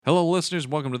Hello, listeners.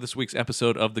 Welcome to this week's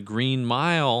episode of The Green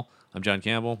Mile. I'm John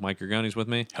Campbell. Mike Gergoni's with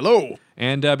me. Hello.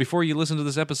 And before you listen to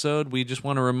this episode, we just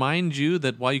want to remind you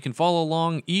that while you can follow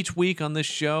along each week on this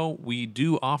show, we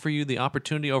do offer you the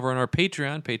opportunity over on our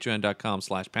Patreon,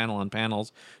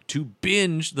 patreon.com/panelonpanels, to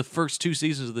binge the first 2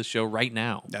 seasons of this show right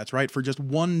now. That's right. For just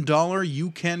 $1,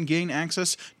 you can gain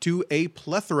access to a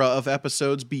plethora of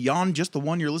episodes beyond just the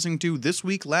one you're listening to this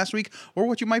week, last week, or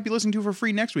what you might be listening to for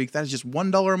free next week. That is just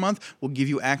 $1 a month. Will give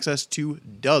you access to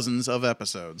dozens of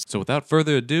episodes. So without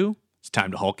further ado, it's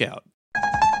time to Hulk out.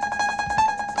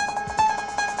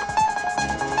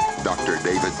 Dr.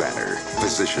 David Banner,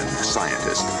 physician,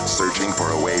 scientist, searching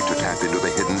for a way to tap into the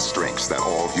hidden strengths that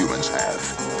all humans have.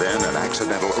 Then an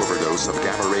accidental overdose of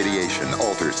gamma radiation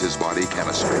alters his body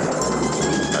chemistry.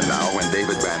 And now when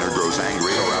David Banner grows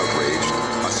angry or outraged,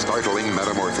 a startling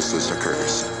metamorphosis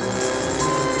occurs.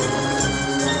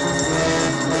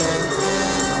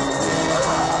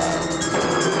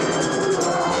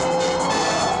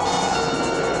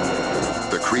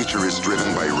 The creature is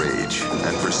driven by rage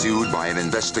and pursued by an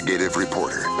investigative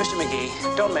reporter. Mr. McGee,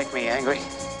 don't make me angry.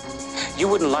 You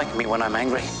wouldn't like me when I'm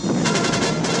angry.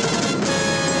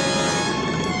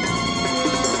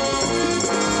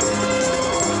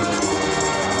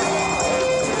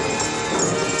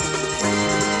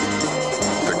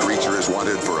 The creature is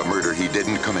wanted for a murder he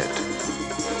didn't commit.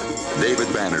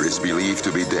 David Banner is believed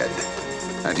to be dead,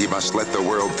 and he must let the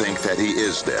world think that he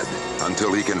is dead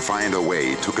until he can find a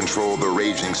way to control the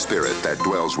raging spirit that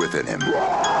dwells within him.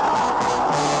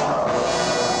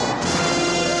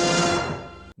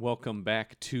 Welcome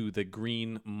back to The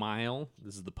Green Mile.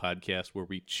 This is the podcast where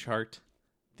we chart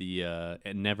the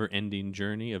never-ending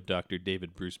journey of Dr.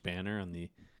 David Bruce Banner on the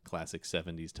classic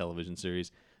 70s television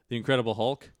series, The Incredible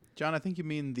Hulk. John, I think you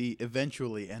mean the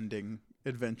eventually ending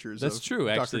adventures That's of true,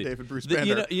 actually. Dr. David Bruce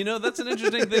Banner. You know, that's an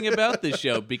interesting thing about this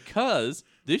show, because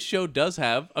this show does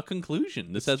have a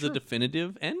conclusion. This has a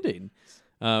definitive ending,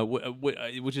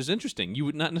 which is interesting. You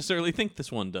would not necessarily think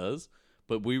this one does,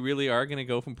 but we really are going to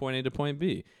go from point A to point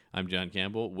B. I'm John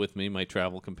Campbell. With me, my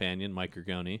travel companion, Mike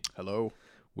Gergoni. Hello.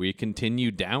 We continue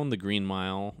down the Green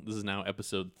Mile. This is now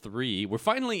episode 3. We're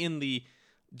finally in the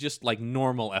just like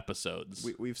normal episodes.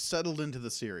 We've settled into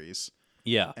the series.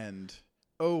 Yeah. And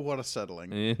oh, what a settling.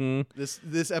 Mm-hmm.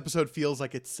 This episode feels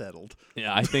like it's settled.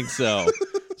 Yeah, I think so.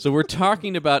 So we're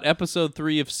talking about episode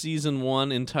 3 of season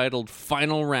 1, entitled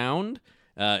Final Round.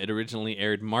 It originally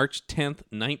aired March 10th,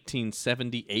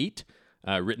 1978.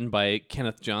 Written by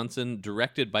Kenneth Johnson,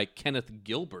 directed by Kenneth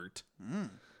Gilbert.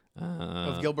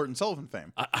 Of Gilbert and Sullivan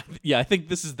fame. I think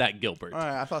this is that Gilbert. All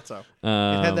right, I thought so.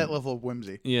 It had that level of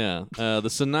whimsy. Yeah. The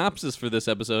synopsis for this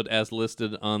episode, as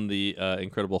listed on the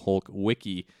Incredible Hulk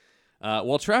wiki.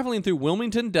 While traveling through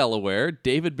Wilmington, Delaware,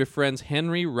 David befriends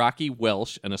Henry Rocky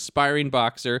Welsh, an aspiring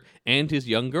boxer, and his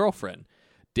young girlfriend.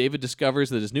 David discovers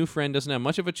that his new friend doesn't have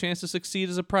much of a chance to succeed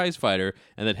as a prize fighter,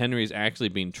 and that Henry is actually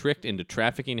being tricked into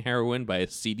trafficking heroin by a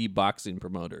seedy boxing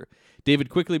promoter. David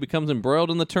quickly becomes embroiled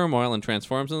in the turmoil and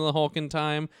transforms into the Hulk in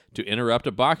time to interrupt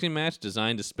a boxing match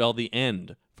designed to spell the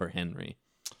end for Henry.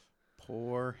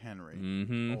 Poor Henry.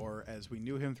 Mm-hmm. Or, as we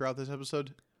knew him throughout this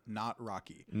episode, not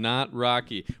Rocky. Not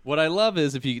Rocky. What I love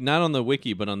is, if you not on the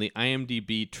wiki, but on the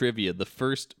IMDb trivia, the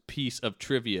first piece of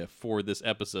trivia for this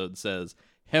episode says,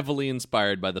 heavily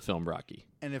inspired by the film Rocky.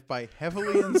 And if by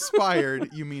heavily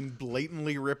inspired, you mean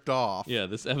blatantly ripped off. Yeah,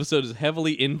 this episode is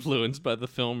heavily influenced by the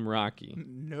film Rocky.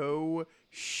 No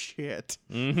shit.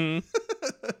 Mm-hmm.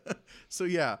 So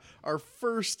yeah, our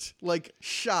first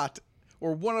shot,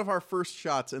 or one of our first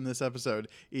shots in this episode,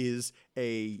 is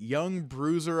a young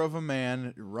bruiser of a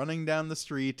man running down the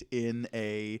street in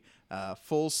a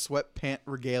full sweatpant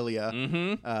regalia,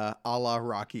 a la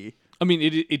Rocky. I mean,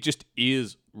 it just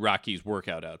is Rocky's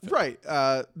workout outfit. Right.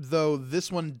 Though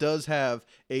this one does have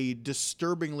a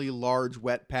disturbingly large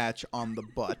wet patch on the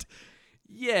butt.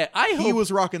 Yeah, He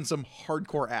was rocking some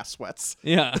hardcore ass sweats.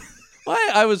 Yeah. Well,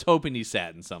 I was hoping he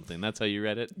sat in something. That's how you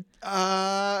read it?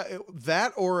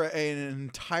 That or an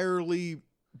entirely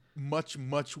much,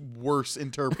 much worse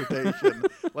interpretation.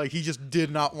 Like he just did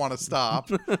not want to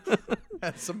stop.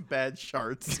 Had some bad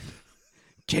sharts.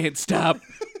 Can't stop.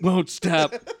 Won't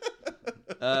stop.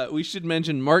 We should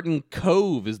mention Martin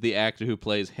Kove is the actor who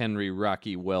plays Henry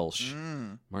Rocky Welsh.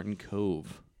 Martin Kove.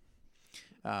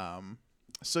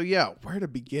 So yeah, where to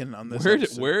begin on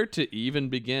this? Where to even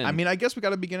begin? I mean, I guess we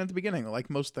got to begin at the beginning, like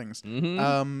most things.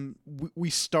 We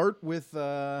start with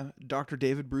Dr.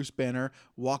 David Bruce Banner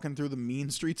walking through the mean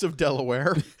streets of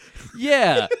Delaware.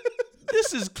 Yeah.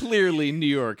 This is clearly New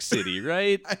York City,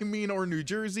 right? I mean, or New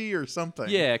Jersey or something.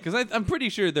 Yeah, because I'm pretty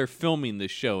sure they're filming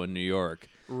this show in New York.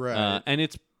 Right. And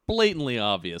it's blatantly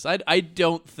obvious. I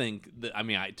don't think that. I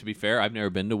mean, to be fair, I've never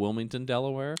been to Wilmington,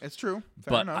 Delaware. It's true.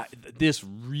 Fair But enough. this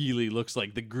really looks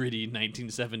like the gritty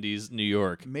 1970s New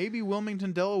York. Maybe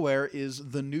Wilmington, Delaware is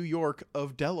the New York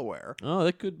of Delaware. Oh,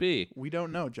 that could be. We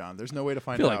don't know, John. There's no way to I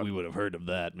find feel out. like we would have heard of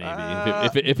that maybe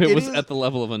if It it was is- at the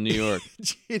level of a New York.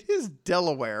 It is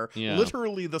Delaware, Yeah.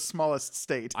 literally the smallest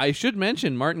state. I should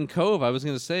mention Martin Cove. I was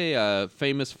going to say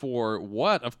famous for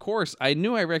what? Of course, I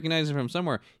knew I recognized him from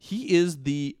somewhere. He is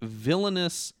the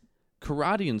villainous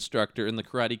karate instructor in the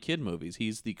Karate Kid movies.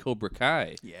 He's the Cobra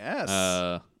Kai Yes.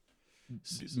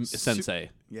 sensei.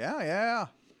 Yeah.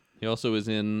 He also is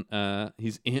in.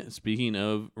 Speaking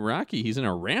of Rocky, he's in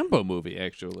a Rambo movie.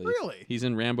 Actually, Really? He's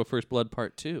in Rambo: First Blood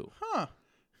Part 2. Huh.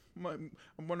 I'm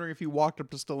wondering if he walked up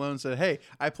to Stallone and said, "Hey,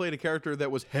 I played a character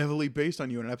that was heavily based on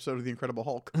you in an episode of The Incredible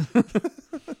Hulk."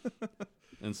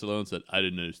 And Stallone said, "I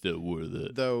didn't understand a word of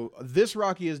that." Though this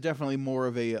Rocky is definitely more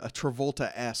of a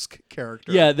Travolta-esque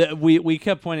character. Yeah, we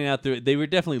kept pointing out that they were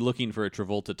definitely looking for a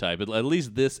Travolta type. At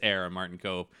least this era, Martin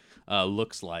Cove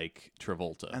looks like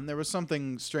Travolta. And there was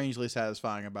something strangely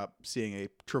satisfying about seeing a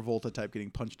Travolta type getting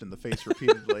punched in the face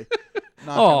repeatedly.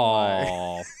 Not gonna lie.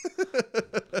 Oh,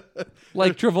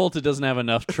 like Travolta doesn't have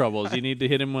enough troubles. You need to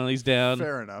hit him while he's down.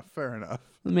 Fair enough.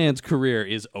 The man's career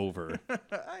is over.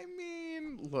 I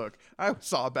mean, look, I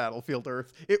saw Battlefield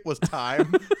Earth. It was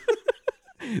time.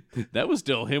 That was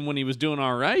still him when he was doing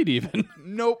all right, even.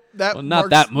 Nope. That Well, not marks-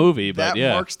 that movie, but that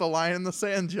yeah. marks the line in the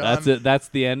sand, John. That's it. That's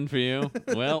the end for you.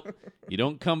 Well, you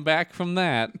don't come back from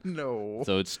that. No.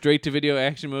 So it's straight to video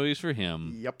action movies for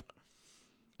him. Yep.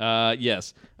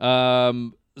 Yes.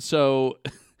 So,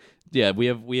 yeah, we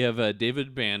have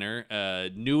David Banner,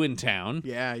 new in town,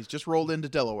 Yeah, he's just rolled into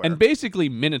Delaware. and basically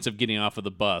minutes of getting off of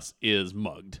the bus is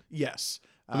mugged. yes.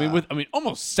 I mean,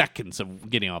 almost seconds of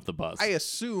getting off the bus. I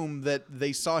assume that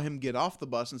they saw him get off the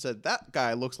bus and said, that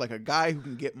guy looks like a guy who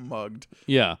can get mugged.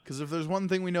 Yeah. Because if there's one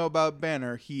thing we know about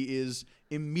Banner, he is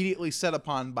immediately set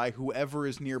upon by whoever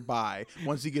is nearby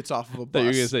once he gets off of a That bus.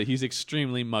 you're gonna say he's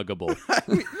extremely muggable. I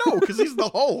mean, no, because he's the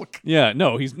Hulk. Yeah,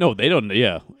 they don't.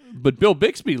 Yeah, but Bill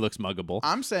Bixby looks muggable.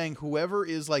 I'm saying whoever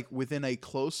is like within a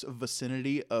close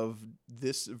vicinity of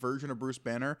this version of Bruce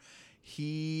Banner,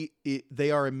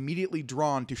 they are immediately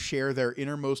drawn to share their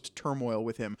innermost turmoil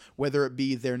with him, whether it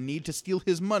be their need to steal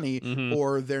his money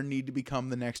or their need to become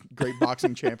the next great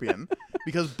boxing champion,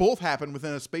 because both happen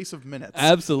within a space of minutes.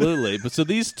 Absolutely. But so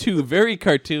these two very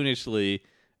cartoonishly,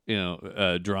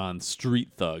 drawn street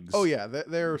thugs. Oh yeah,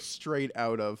 they're straight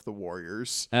out of the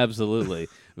Warriors. Absolutely.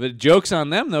 But joke's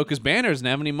on them though, because Banner doesn't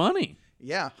have any money.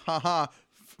 Yeah, haha.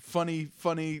 Funny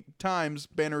times.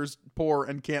 Banner's poor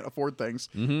and can't afford things.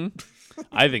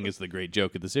 I think it's the great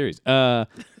joke of the series.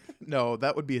 No,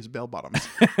 that would be his bell bottoms.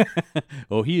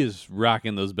 Oh, he is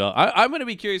rocking those belts. I'm going to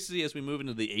be curious to see as we move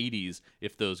into the 80s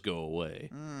if those go away.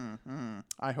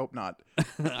 I hope not.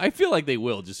 I feel like they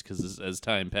will just because as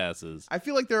time passes. I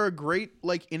feel like they're a great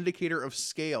indicator of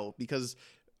scale because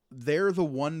they're the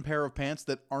one pair of pants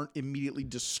that aren't immediately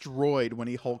destroyed when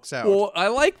he hulks out. Well, I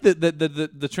like that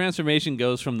the transformation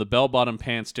goes from the bell-bottom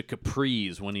pants to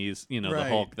capris when he's, the Right.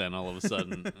 Hulk then all of a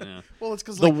sudden. Yeah. Well, it's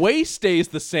because The waist stays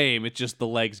the same, it's just the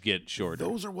legs get shorter.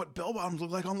 those are what bell bottoms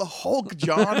look like on the Hulk,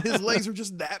 John. His legs are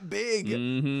just that big.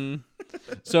 Mm-hmm.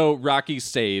 So Rocky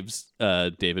saves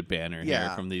David Banner here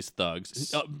Yeah. from these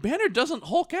thugs. Banner doesn't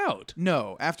Hulk out.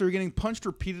 No, after getting punched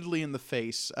repeatedly in the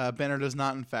face, Banner does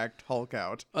not, in fact, hulk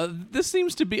out. This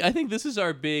seems to be, I think this is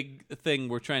our big thing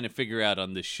we're trying to figure out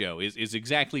on this show, is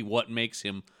exactly what makes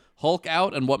him Hulk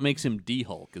out and what makes him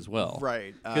de-Hulk as well.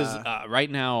 Right. Because right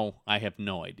now, I have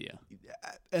no idea.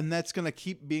 And that's going to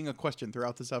keep being a question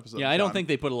throughout this episode. Yeah, I don't John. think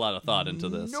they put a lot of thought into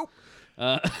this. Nope.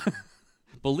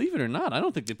 Believe it or not, I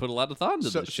don't think they put a lot of thought into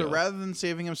this show. So rather than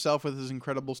saving himself with his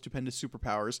incredible, stupendous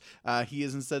superpowers, he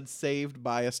is instead saved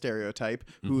by a stereotype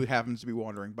who happens to be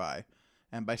wandering by.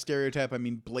 And by stereotype, I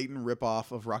mean blatant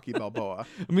ripoff of Rocky Balboa.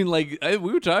 I mean, we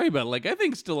were talking about, I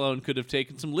think Stallone could have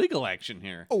taken some legal action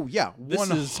here. Oh, yeah, 100%.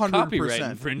 This is copyright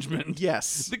infringement.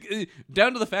 Yes.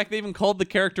 Down to the fact they even called the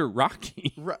character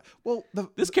Rocky. Well,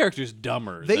 This character's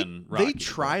dumber than Rocky. They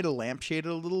try to lampshade it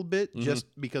a little bit just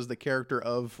because the character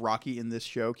of Rocky in this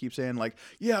show keeps saying,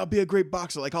 yeah, I'll be a great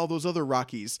boxer like all those other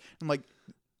Rockies. I'm like,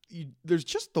 there's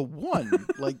just the one.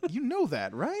 You know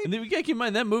that, right? And then we gotta keep in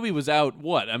mind that movie was out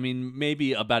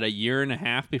maybe about a year and a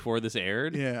half before this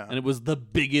aired. Yeah. And it was the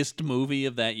biggest movie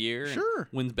of that year. and Sure.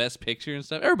 wins Best Picture and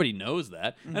stuff. Everybody knows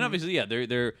that. And obviously, yeah,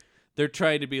 they're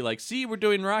trying to be like, see, we're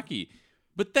doing Rocky.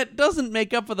 But that doesn't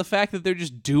make up for the fact that they're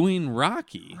just doing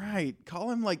Rocky. Right.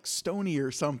 Call him like Stony or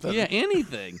something. Yeah,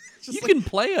 anything. You Just can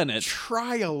play on it.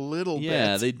 Try a little bit.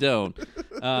 Yeah, they don't.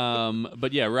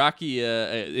 But yeah, Rocky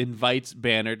invites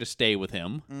Banner to stay with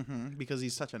him. Because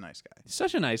he's such a nice guy. He's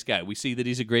such a nice guy. We see that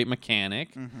he's a great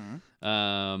mechanic.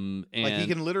 And Like he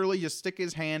can literally just stick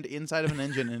his hand inside of an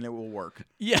engine and it will work.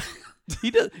 yeah,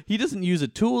 he doesn't use a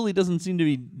tool. He doesn't seem to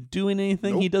be doing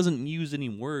anything. Nope. He doesn't use any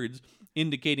words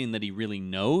indicating that he really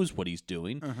knows what he's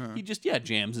doing. He just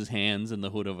jams his hands in the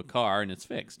hood of a car and it's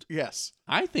fixed. Yes.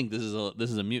 I think this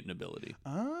is a mutant ability.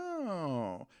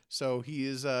 Oh. So he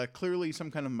is clearly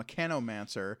some kind of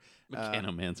mechanomancer.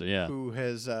 Mechanomancer, yeah. Who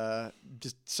has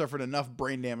just suffered enough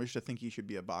brain damage to think he should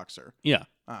be a boxer. Yeah.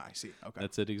 Ah, I see. Okay.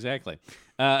 That's it exactly.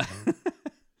 But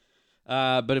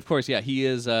of course, yeah, he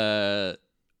is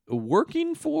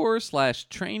working for /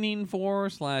 training for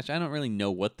 / I don't really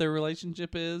know what their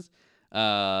relationship is.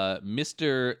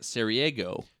 Mr.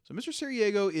 Sariego. So Mr.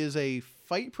 Sariego is a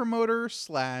fight promoter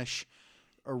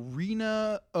 /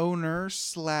 arena owner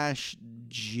 /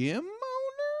 gym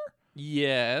owner?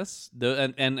 Yes.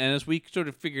 And as we sort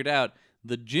of figured out,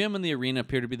 the gym and the arena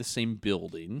appear to be the same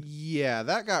building. Yeah,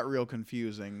 that got real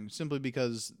confusing simply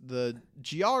because the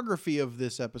geography of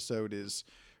this episode is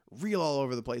real all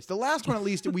over the place. The last one, at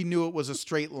least, we knew it was a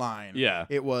straight line. Yeah.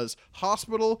 It was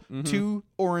hospital to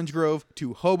Orange Grove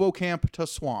to Hobo Camp to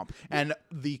Swamp and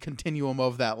the continuum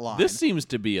of that line. This seems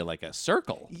to be like a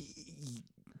circle.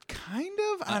 Kind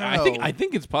of? I don't know. I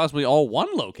think it's possibly all one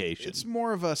location. It's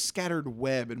more of a scattered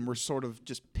web, and we're sort of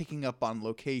just picking up on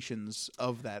locations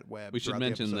of that web. We should throughout the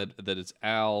mention episode. that it's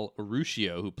Al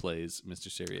Ruscio who plays Mr.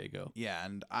 Sariego. Yeah,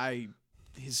 and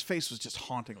his face was just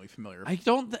hauntingly familiar. I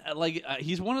don't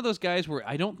he's one of those guys where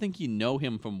I don't think you know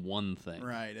him from one thing.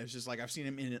 Right. It's just like I've seen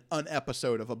him in an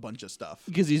episode of a bunch of stuff.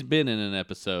 Because he's been in an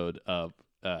episode of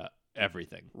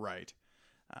everything. Right.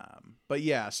 But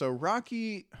yeah, so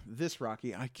Rocky,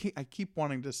 I keep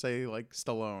wanting to say like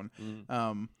Stallone.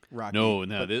 Rocky. No,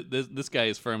 this guy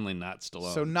is firmly not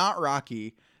Stallone. So not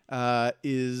Rocky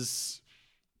is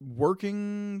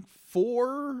working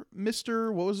for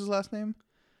Mr. What was his last name?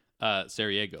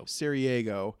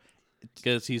 Sariego.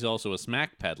 Because he's also a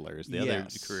smack peddler is the other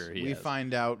career he has. We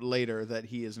find out later that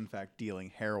he is in fact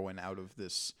dealing heroin out of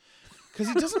this. Because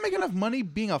he doesn't make enough money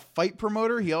being a fight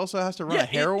promoter. He also has to run a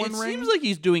heroin ring. It seems like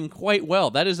he's doing quite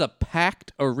well. That is a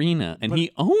packed arena, and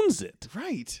he owns it.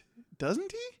 Right.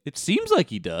 Doesn't he? It seems like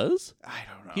he does. I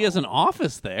don't know. He has an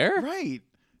office there. Right.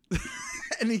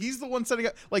 And he's the one setting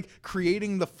up, like,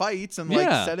 creating the fights and,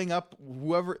 setting up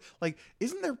whoever. Like,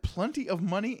 isn't there plenty of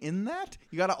money in that?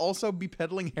 You got to also be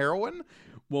peddling heroin?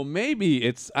 Well, maybe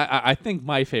it's... I think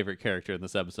my favorite character in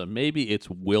this episode, maybe it's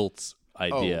Wilt's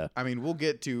idea. I mean, we'll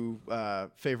get to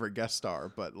favorite guest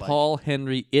star, but like Paul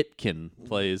Henry Itkin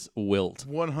plays Wilt.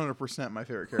 100% my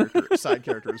favorite character, side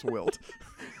character is Wilt.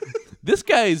 This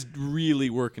guy is really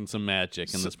working some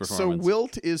magic in this performance. So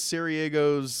Wilt is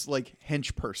Sariego's like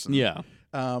hench person. Yeah.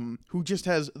 Who just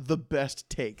has the best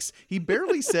takes. He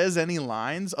barely says any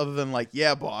lines other than like,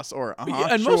 yeah, boss, or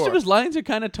and sure. most of his lines are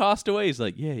kind of tossed away. He's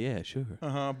like, yeah, sure.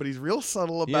 But he's real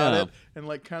subtle about it and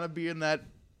like kind of being that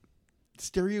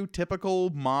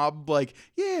stereotypical mob, like,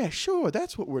 yeah, sure,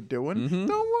 that's what we're doing. Don't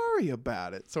worry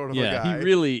about it, sort of a guy. He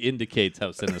really indicates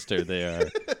how sinister they are.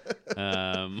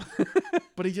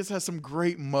 But he just has some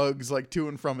great mugs, like, to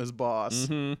and from his boss.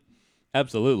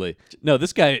 Absolutely. No,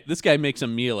 this guy makes a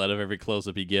meal out of every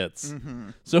close-up he gets.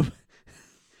 So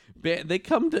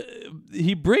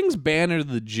he brings Banner to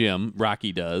the gym,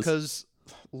 Rocky does. Because,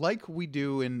 like we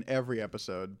do in every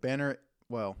episode, Banner,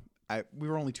 well... we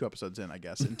were only 2 episodes in, I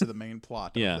guess, into the main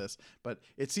plot of this. But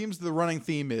it seems the running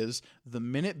theme is the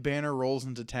minute Banner rolls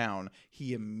into town,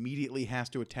 he immediately has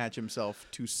to attach himself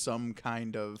to some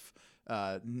kind of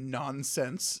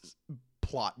nonsense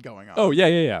plot going on. Oh,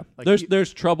 yeah. Like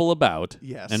there's trouble about.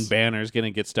 Yes. And Banner's going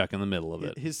to get stuck in the middle of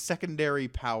it. His secondary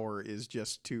power is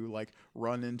just to, like,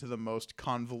 run into the most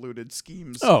convoluted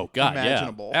schemes Yeah,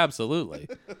 imaginable. absolutely.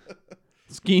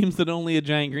 Schemes that only a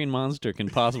giant green monster can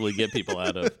possibly get people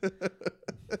out of.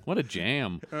 What a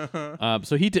jam!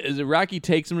 So Rocky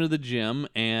takes him to the gym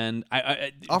and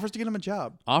offers to get him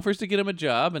a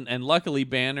job. And luckily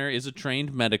Banner is a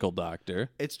trained medical doctor.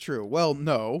 It's true. Well,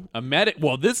 no, a medic.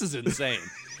 Well, this is insane.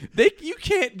 You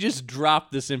can't just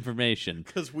drop this information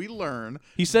because we learn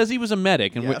he says he was a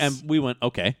medic, and we went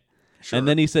okay. Sure. And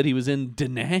then he said he was in Da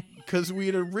Nang. Because we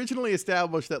had originally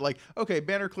established that, like, okay,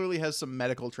 Banner clearly has some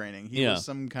medical training. He was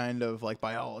some kind of, like,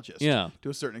 biologist to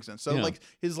a certain extent. So, like,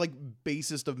 his, like,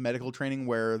 basest of medical training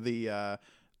where the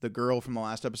girl from the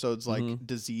last episode's, like,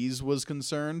 disease was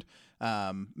concerned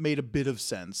made a bit of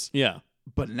sense. Yeah.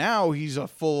 But now he's a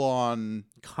full-on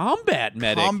Combat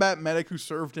medic. who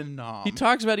served in Nam. He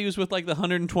talks about he was with like the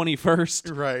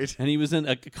 121st. Right. And he was in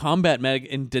a combat medic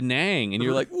in Da Nang. And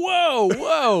you're like,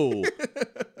 whoa.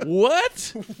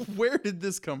 What? Where did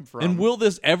this come from? And will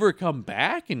this ever come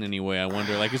back in any way, I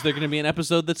wonder? Like, is there going to be an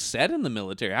episode that's set in the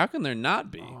military? How can there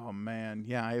not be? Oh, man.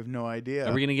 Yeah, I have no idea.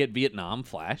 Are we going to get Vietnam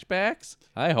flashbacks?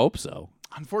 I hope so.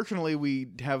 Unfortunately, we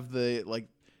have the,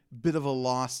 bit of a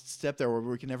lost step there where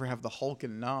we can never have the Hulk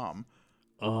in Nam.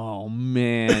 Oh,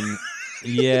 man.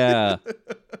 Yeah.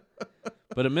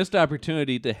 But a missed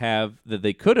opportunity to have that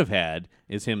they could have had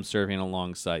is him serving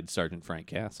alongside Sergeant Frank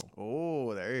Castle.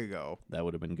 Oh, there you go. That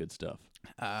would have been good stuff.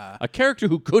 A character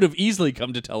who could have easily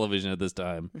come to television at this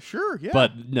time. Sure, yeah.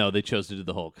 But no, they chose to do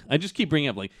the Hulk. I just keep bringing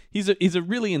up, he's a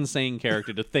really insane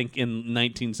character to think in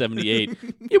 1978,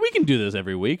 yeah, we can do this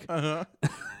every week. Uh-huh.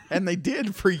 And they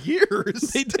did for years.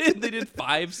 They did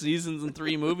 5 seasons and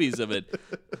 3 movies of it.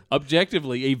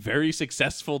 Objectively, a very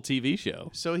successful TV show.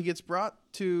 So he gets brought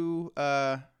to,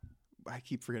 I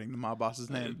keep forgetting the mob boss's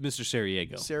name. Mr.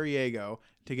 Sarajevo,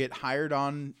 to get hired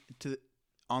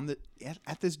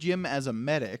at this gym as a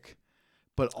medic,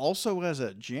 but also as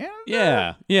a janitor.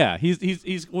 Yeah.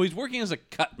 He's working as a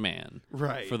cut man,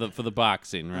 right, for the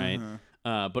boxing, right.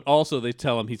 But also they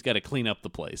tell him he's got to clean up the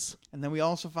place. And then we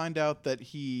also find out that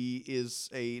he is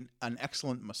an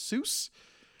excellent masseuse.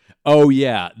 Oh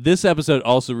yeah, this episode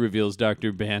also reveals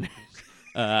Dr. Banner's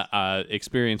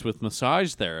experience with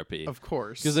massage therapy. Of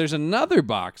course, because there's another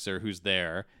boxer who's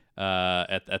there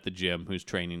at the gym who's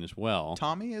training as well.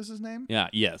 Tommy is his name? Yeah,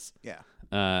 yes. Yeah.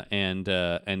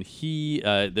 And he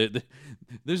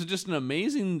there's just an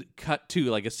amazing cut to,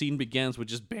 like, a scene begins with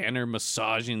just Banner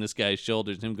massaging this guy's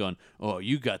shoulders and him going, "Oh,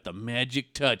 you got the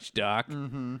magic touch, Doc."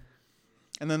 Mm-hmm.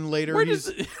 And then later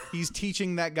he's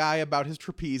teaching that guy about his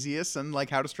trapezius and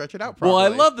how to stretch it out properly. Well, I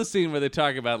love the scene where they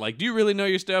talk about, do you really know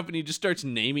your stuff? And he just starts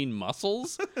naming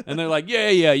muscles. And they're like, yeah,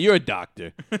 you're a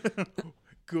doctor.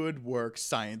 Good work,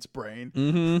 science brain.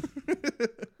 Mm-hmm.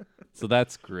 So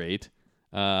that's great.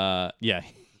 Yeah.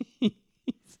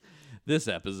 This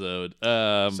episode.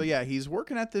 So yeah, he's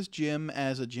working at this gym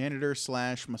as a janitor /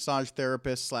 massage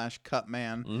therapist / cut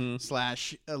man /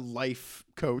 a life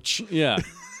coach. Yeah.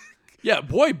 Yeah,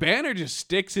 boy, Banner just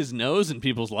sticks his nose in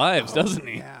people's lives, doesn't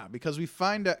he? Yeah, because we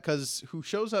find out, because who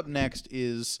shows up next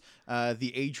is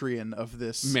the Adrian of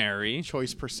this Mary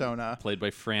choice persona, played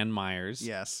by Fran Myers.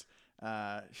 Yes.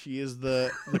 She is the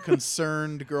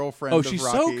concerned girlfriend of Rocky. Oh, she's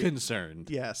so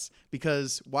concerned. Yes,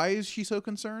 because why is she so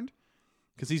concerned?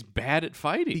 Because he's bad at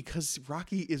fighting. Because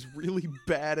Rocky is really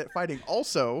bad at fighting.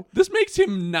 Also, this makes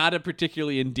him not a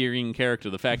particularly endearing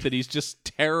character, the fact that he's just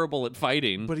terrible at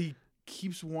fighting. But he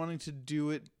keeps wanting to do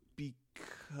it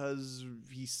because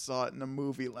he saw it in a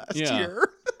movie last year.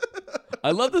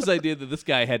 I love this idea that this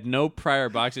guy had no prior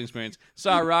boxing experience,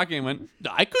 saw Rocky and went,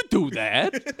 I could do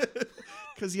that.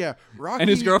 Because, Rocky... And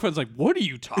his girlfriend's like, what are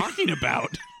you talking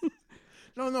about?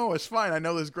 No, it's fine. I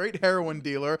know this great heroin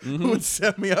dealer who would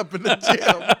set me up in the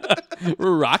gym.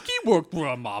 Rocky worked for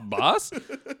a mob boss.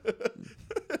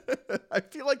 I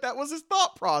feel like that was his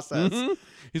thought process. Mm-hmm.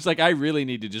 He's like, I really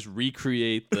need to just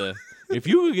recreate the... If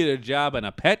you could get a job in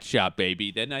a pet shop,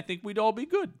 baby, then I think we'd all be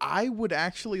good. I would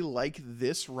actually like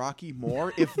this Rocky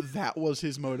more if that was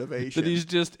his motivation. That he's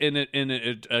just in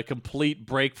a complete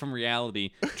break from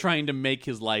reality, trying to make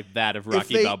his life that of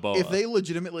Rocky Balboa. If they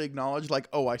legitimately acknowledge,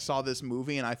 I saw this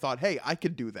movie and I thought, hey, I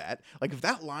could do that. If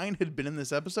that line had been in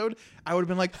this episode, I would have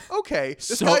been like, okay,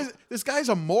 this guy's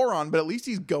a moron, but at least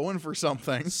he's going for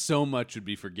something. So much would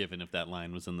be forgiven if that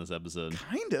line was in this epised.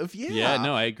 Kind of, yeah. Yeah,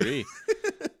 no, I agree.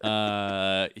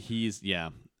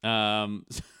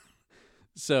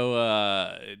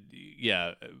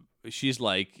 She's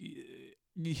like,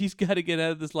 he's got to get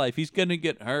out of this life. He's going to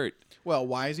get hurt. Well,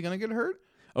 why is he going to get hurt?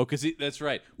 Oh, because that's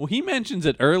right. Well, he mentions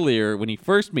it earlier when he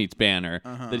first meets Banner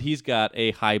that he's got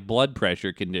a high blood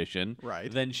pressure condition.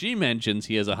 Right. Then she mentions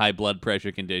he has a high blood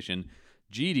pressure condition.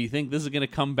 Gee, do you think this is going to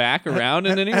come back around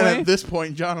in any way? And at this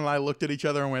point, John and I looked at each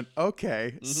other and went,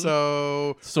 okay,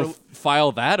 so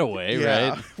file that away,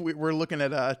 right? We're looking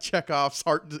at Chekhov's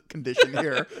heart condition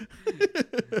here.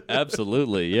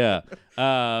 Absolutely, yeah.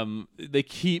 They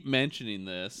keep mentioning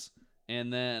this,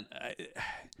 and then...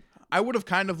 I would have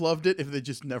kind of loved it if they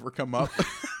just never come up.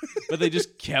 But they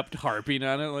just kept harping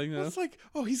on it like that. It's like,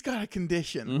 oh, he's got a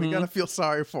condition. We got to feel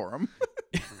sorry for him.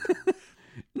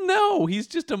 No, he's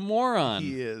just a moron.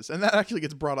 He is. And that actually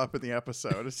gets brought up in the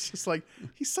episode. It's just like,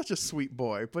 he's such a sweet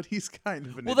boy, but he's kind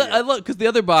of an idiot. I love, because the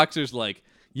other boxer's like,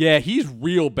 yeah, he's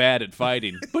real bad at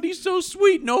fighting, but he's so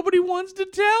sweet, nobody wants to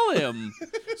tell him.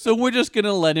 So we're just going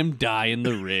to let him die in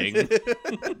the ring.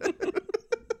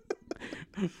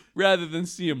 rather than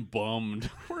see him bummed.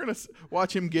 We're gonna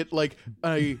watch him get like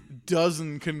a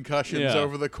dozen concussions Yeah.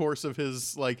 over the course of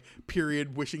his like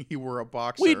period, wishing he were a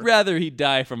boxer. We'd rather he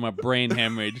die from a brain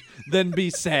hemorrhage than be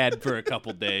sad for a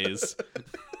couple days.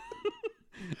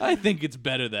 I think it's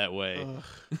better that way.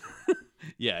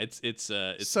 Yeah, it's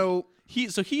So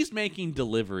he's making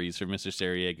deliveries for Mr.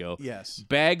 Sarajevo. yes,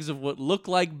 Bags of what look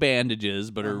like bandages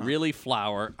but are really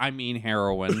flour. I mean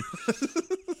heroin.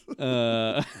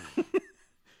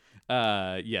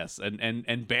 Yes,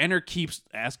 and Banner keeps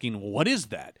asking, "What is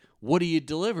that? What are you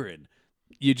delivering?"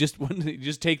 You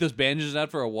just take those bandages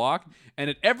out for a walk, and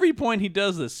at every point he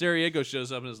does this, Sarajevo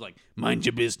shows up and is like, "Mind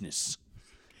your business."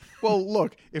 well,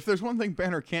 look, if there's one thing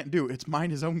Banner can't do, it's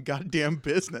mind his own goddamn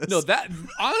business. No, that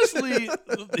honestly,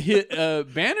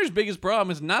 Banner's biggest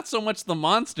problem is not so much the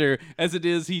monster as it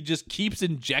is he just keeps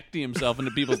injecting himself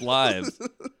into people's lives.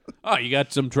 Oh, you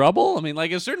got some trouble? I mean,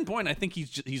 like at a certain point, I think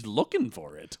he's looking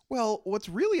for it. Well, what's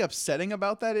really upsetting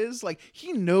about that is like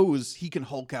he knows he can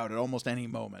Hulk out at almost any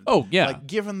moment. Oh, yeah. like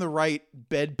given the right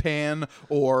bedpan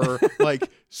or like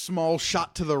small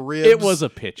shot to the ribs. It was a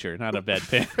pitcher, not a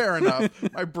bedpan. fair enough.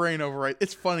 My brain overwrite.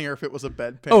 It's funnier if it was a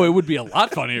bedpan. Oh, it would be a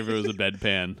lot funnier if it was a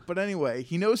bedpan. But anyway,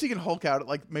 he knows he can Hulk out at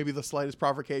like maybe the slightest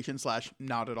provocation /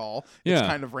 not at all. Yeah. It's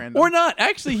kind of random. Or not.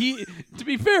 Actually, to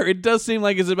be fair, it does seem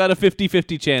like it's about a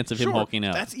 50-50 chance of him Sure, hulking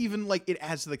out. That's even like it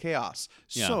adds to the chaos.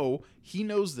 Yeah. So he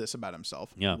knows this about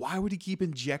himself. Yeah. Why would he keep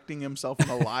injecting himself in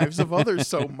the lives of others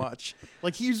so much?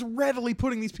 Like he's readily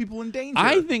putting these people in danger.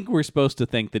 I think we're supposed to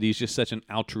think that he's just such an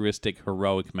altruistic,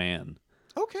 heroic man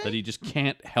okay. that he just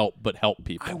can't help but help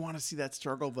people. I want to see that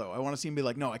struggle though. I want to see him be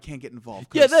like, no, I can't get involved.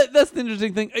 Yeah, 'cause- that's the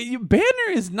interesting thing. Banner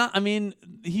is not, I mean,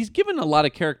 he's given a lot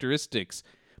of characteristics,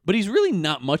 but he's really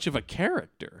not much of a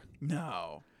character.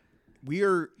 no. We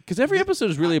are Because every episode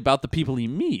is really about the people he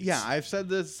meets. Yeah, I've said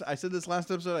this. I said this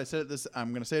last episode. I said it this. I'm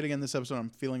going to say it again this episode.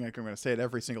 I'm feeling like I'm going to say it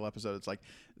every single episode. It's like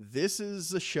this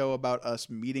is a show about us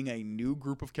meeting a new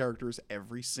group of characters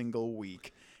every single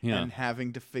week and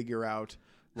having to figure out,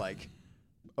 like,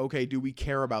 okay, do we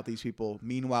care about these people?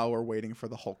 Meanwhile, we're waiting for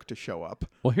the Hulk to show up.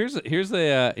 Well, here's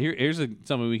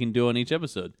something we can do on each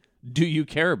episode. Do you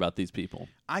care about these people?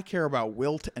 I care about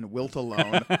Wilt and Wilt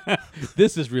alone.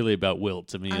 This is really about Wilt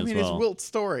to me I as mean, well. it's Wilt's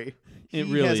story. It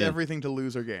He really has is. everything to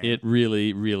lose or gain. It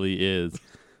really, really is.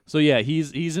 So yeah,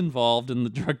 he's involved in the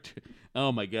drug.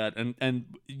 Oh my god! And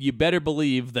you better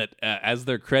believe that as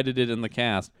they're credited in the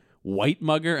cast, White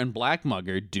Mugger and Black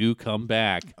Mugger do come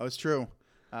back. Oh, it's true.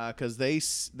 Because they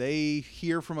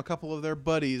hear from a couple of their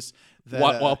buddies that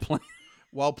While playing.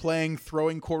 while playing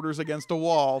throwing quarters against a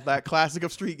wall, that classic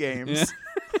of street games.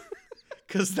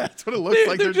 Because that's what it looks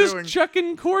like They're they're just doing.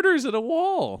 chucking quarters at a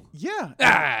wall. Yeah.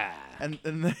 Ah!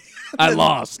 And I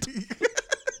lost.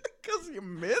 Because you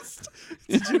missed?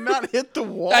 Did you not hit the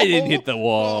wall? I didn't hit the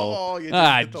wall. Oh, you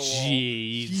didn't hit the wall.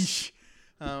 Jeez.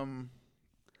 Yeesh.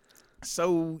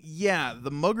 So yeah,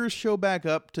 the muggers show back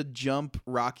up to jump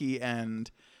Rocky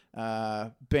and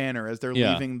Banner as they're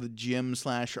Yeah. leaving the gym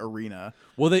 / arena.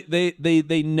 Well,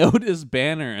 they notice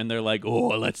Banner and they're like, "Oh,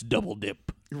 let's double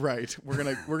dip." Right. We're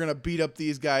gonna beat up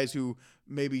these guys who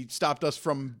maybe stopped us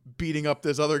from beating up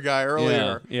this other guy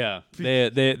earlier. Yeah.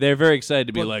 They're very excited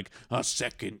to be like a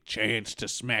second chance to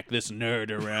smack this nerd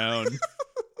around.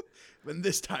 And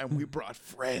this time we brought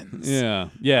friends. Yeah.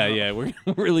 We're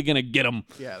really gonna get them.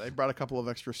 Yeah, they brought a couple of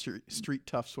extra street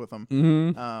toughs with them.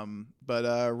 Mm-hmm.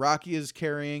 But Rocky is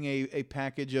carrying a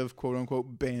package of quote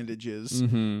unquote bandages.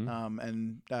 Mm-hmm.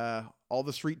 And all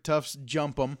the street toughs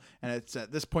jump him. And it's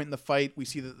at this point in the fight we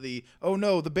see that the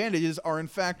bandages are in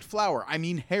fact flour. I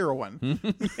mean heroin.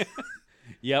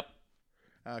 Yep.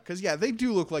 Because they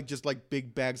do look like just like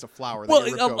big bags of flour. that Well,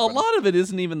 get a ripped open. lot of it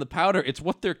isn't even the powder; it's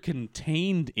what they're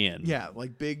contained in. Yeah,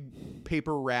 like big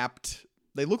paper wrapped.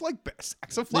 They look like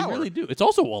sacks of They flour. really do. It's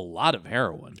also a lot of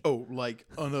heroin Oh, like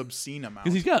an obscene amount.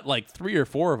 because he's got like 3 or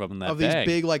 4 of them in that of these bag.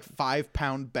 big like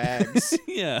 5-pound bags.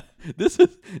 Yeah,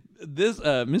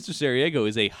 Mr. Sarajevo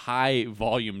is a high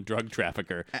volume drug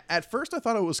trafficker. At first, I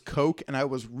thought it was Coke, and I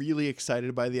was really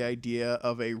excited by the idea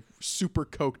of a super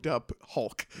coked up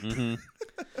Hulk.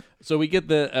 So we get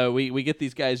we get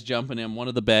these guys jumping in. One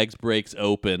of the bags breaks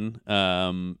open.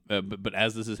 But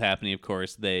as this is happening, of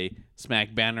course, they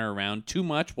smack Banner around too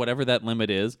much, whatever that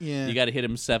limit is. Yeah. You got to hit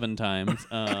him 7 times.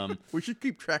 We should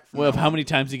keep track. From Well, of now how on. many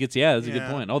times he gets, that's a good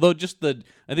Yeah. point. Although just I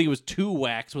think it was 2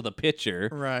 whacks with a pitcher,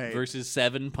 Right. versus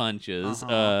 7 punches.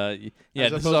 As This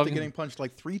is opposed all to getting punched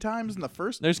like 3 times in the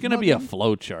first. there's going to be a mugging?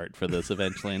 flow chart for this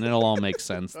eventually, and it'll all make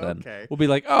sense then. Okay. We'll be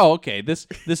like, oh, okay, this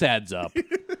adds up.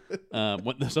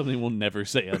 Something we'll never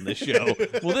say on this show.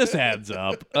 Well, this adds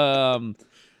up.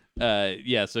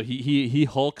 Yeah, so he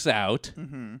hulks out.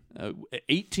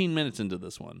 18 minutes into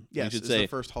this one. Yes, we should is say the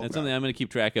first Hulk that's something out. I'm going to keep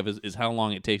track of is how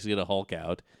long it takes to get a Hulk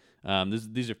out.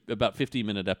 These are about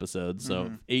 15-minute episodes,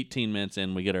 so 18 minutes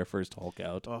in, we get our first Hulk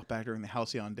out. Oh, back during the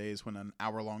Halcyon days when an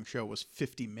hour-long show was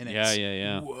 50 minutes.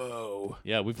 Yeah. Whoa.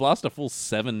 Yeah, we've lost a full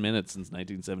 7 minutes since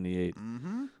 1978.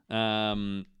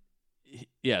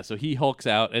 Yeah, so he hulks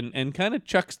out and kind of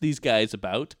chucks these guys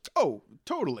about. Oh,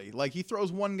 totally. Like, he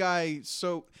throws one guy,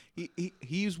 so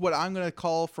he's what I'm going to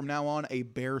call from now on a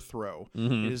bear throw.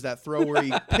 It is that throw where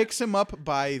he picks him up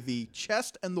by the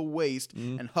chest and the waist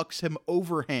and hucks him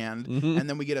overhand, and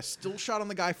then we get a still shot on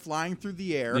the guy flying through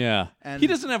the air. Yeah. And He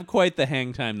doesn't have quite the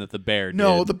hang time that the bear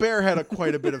No, did. the bear had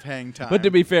quite a bit of hang time. But to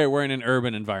be fair, we're in an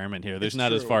urban environment here. There's It's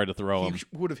not as true. far to throw him. He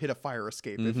would have hit a fire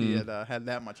escape if he had had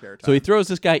that much air time. So he throws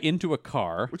this guy into a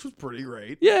car. which was pretty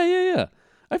great. Yeah.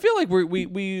 I feel like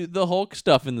we the Hulk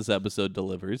stuff in this episode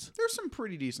delivers. There's some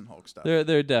pretty decent Hulk stuff.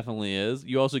 There definitely is.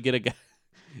 You also get a guy.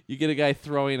 You get a guy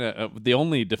throwing the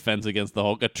only defense against the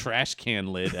Hulk, a trash can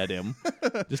lid at him,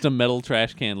 just a metal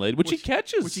trash can lid, which he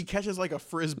catches. Which he catches like a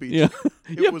frisbee. yeah,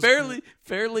 It was-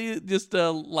 fairly, just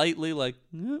lightly, like.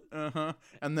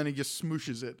 And then he just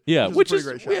smooshes it. Yeah, which which is is a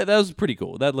pretty great shot. that was pretty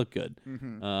cool. That looked good.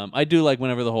 I do like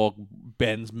whenever the Hulk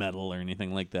bends metal or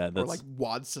anything like that. Or That's like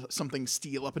wads something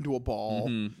steel up into a ball.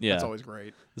 yeah. That's always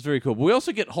great. It's very cool. But we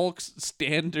also get Hulk's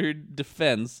standard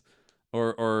defense,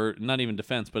 or not even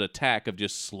defense, but attack of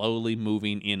just slowly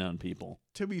moving in on people.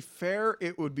 To be fair,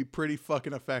 it would be pretty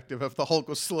fucking effective if the Hulk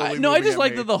was slowly No, I moving just at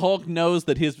like me. that the Hulk knows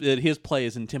that his play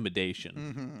is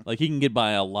intimidation. Like he can get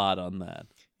by a lot on that.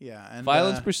 Yeah, and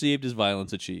Violence perceived is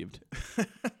violence achieved.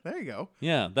 there you go.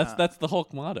 Yeah, that's the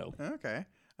Hulk motto. Okay.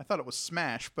 I thought it was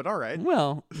smash, but all right.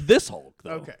 Well, this Hulk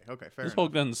though. Okay, fair This enough.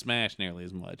 Hulk doesn't smash nearly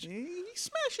as much. He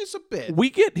smashes a bit.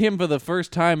 We get him for the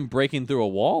first time breaking through a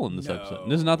wall in this episode.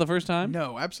 This is not the first time?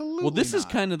 No, absolutely Well, this is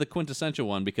not. kind of the quintessential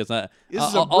one because This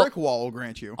is a brick wall, I'll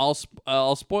grant you.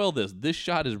 I'll spoil this. This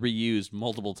shot is reused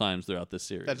multiple times throughout this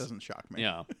series. That doesn't shock me.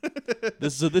 Yeah.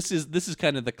 This is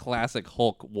kind of the classic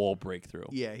Hulk wall breakthrough.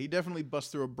 Yeah, he definitely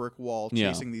busts through a brick wall Yeah.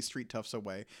 chasing these street toughs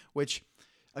away, which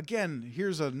again,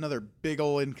 here's another big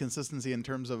ol' inconsistency in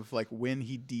terms of like when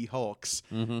he de-hulks.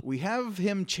 We have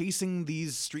him chasing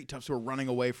these street toughs who are running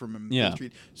away from him Yeah. in the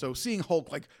street. So seeing Hulk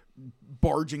like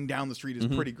barging down the street is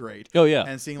pretty great. Oh yeah.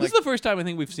 And seeing this like is the first time I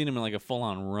think we've seen him in like a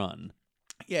full-on run.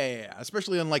 yeah,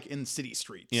 especially in city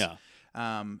streets. Yeah.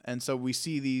 And so we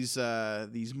see these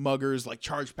muggers like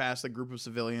charge past a group of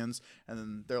civilians, and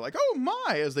then they're like, "Oh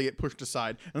my!" as they get pushed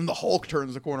aside, and the Hulk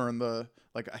turns the corner, and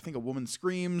I think a woman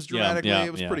screams dramatically. yeah,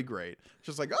 It was yeah. pretty great.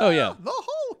 Just like, Oh, yeah. the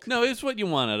Hulk. No, it's what you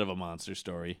want out of a monster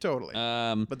story. Totally.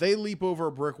 Um, But they leap over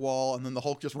a brick wall, and then the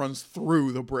Hulk just runs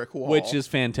through the brick wall, which is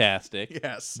fantastic.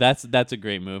 yes, That's a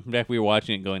great move. In fact, we were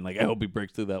watching it going like, I hope he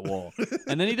breaks through that wall.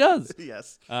 And then he does.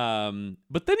 yes.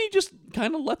 But then he just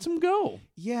kind of lets him go.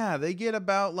 Yeah, they get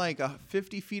about like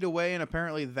 50 feet away, and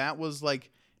apparently that was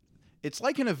like, it's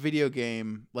like in a video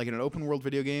game, like in an open world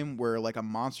video game where like a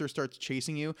monster starts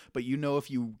chasing you, but you know if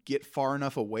you get far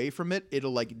enough away from it,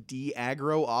 it'll like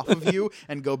de-aggro off of you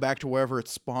and go back to wherever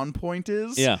its spawn point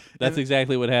is. Yeah, that's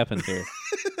exactly what happens here.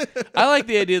 I like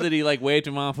the idea that he like waved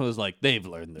him off and was like, they've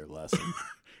learned their lesson.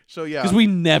 So yeah, Because we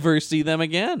never see them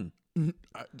again.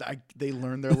 they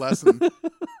learned their lesson.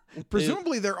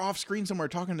 Presumably they're off screen somewhere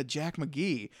talking to Jack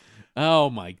McGee. Oh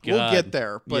my god. We'll get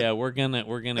there, but yeah, we're gonna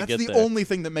that's get the there. only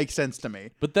thing that makes sense to me.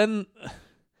 But then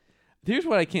here's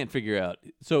what I can't figure out.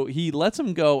 So he lets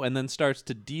him go and then starts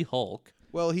to de-Hulk.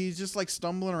 Well, he's just like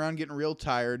stumbling around getting real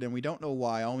tired, and we don't know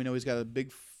why. All we know he's got a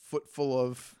big foot full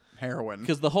of heroin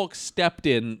Because the Hulk stepped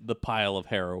in the pile of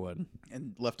heroin.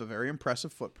 and left a very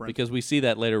impressive footprint. Because we see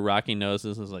that later. Rocky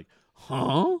notices and is like,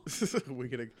 huh? We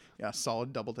get a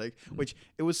solid double take, which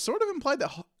it was sort of implied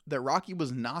that Rocky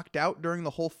was knocked out during the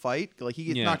whole fight. Like he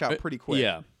gets knocked out pretty quick.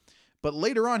 Yeah. But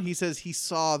later on, he says he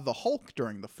saw the Hulk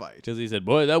during the fight. Because he said,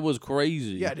 boy, that was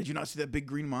crazy. Yeah, did you not see that big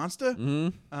green monster?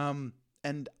 Mm-hmm.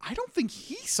 And I don't think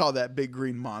he saw that big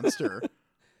green monster.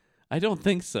 I don't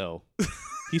think so.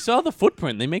 He saw the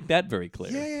footprint. They make that very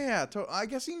clear. Yeah. I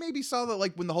guess he maybe saw that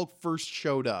like when the Hulk first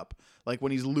showed up, like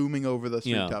when he's looming over the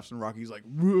street Yeah. toughs, and Rocky's like,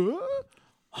 "What?"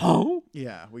 Huh?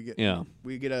 Yeah, we get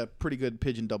a pretty good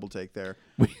pigeon double take there.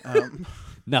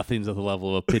 Nothing's at the level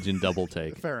of a pigeon double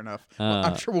take. Fair enough. Well,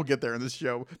 I'm sure we'll get there in this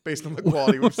show based on the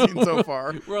quality we've seen so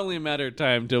far. We're only a matter of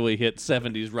time till we hit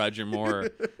 70s Roger Moore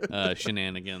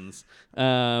shenanigans.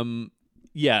 So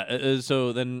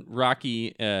then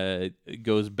Rocky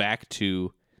goes back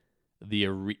to the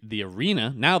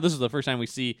arena. Now this is the first time we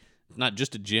see not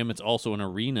just a gym; it's also an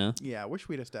arena. Yeah, I wish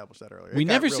we'd established that earlier. We It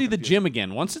got never real see the confusing. gym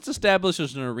again. Once it's established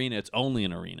as an arena, it's only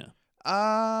an arena.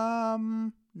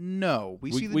 No.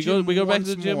 We see the we gym go back to once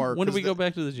the gym. more, When do 'cause we go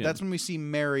back to the gym? That's when we see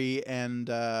Mary and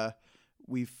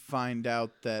we find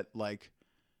out that, like,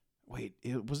 wait,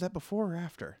 was that before or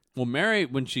after? Well, Mary,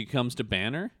 when she comes to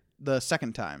Banner, The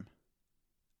second time.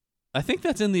 I think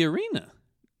that's in the arena.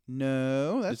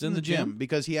 No, that's It's in the gym?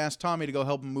 because he asked Tommy to go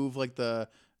help him move, like, the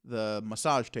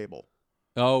massage table.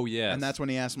 Oh yes, And that's when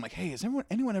he asked him, like, hey, has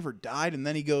anyone ever died? And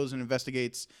then he goes and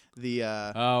investigates the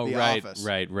right, office.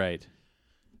 right.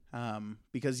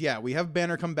 Because we have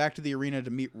Banner come back to the arena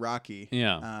to meet Rocky.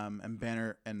 Yeah. And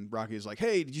Banner and Rocky is like,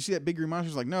 "Hey, did you see that big green monster?"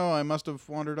 He's like, "No, I must have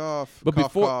wandered off." But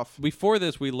Cough, cough. before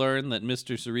this, we learn that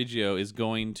Mr. Serigio is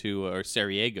going to, or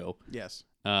Sarajevo. Yes.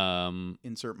 Um,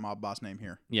 Insert mob boss name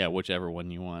here. yeah, whichever one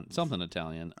you want, something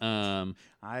Italian. I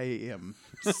am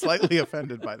slightly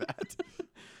offended by that.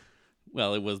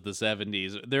 Well, it was the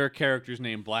 70s. There are characters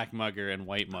named Black Mugger and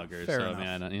White Mugger. Fair so enough.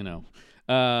 I mean, I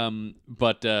don't,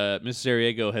 but Mr.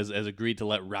 Sarajevo has agreed to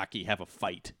let Rocky have a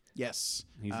fight. Yes.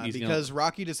 He's because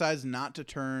Rocky decides not to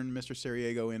turn Mr.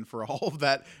 Sarajevo in for all of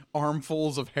that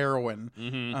armfuls of heroin.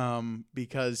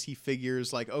 Because he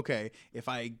figures, like, okay, if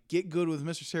I get good with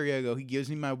Mr. Sarajevo, he gives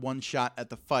me my one shot at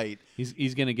the fight.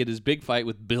 He's gonna get his big fight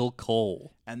with Bill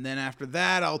Cole. And then after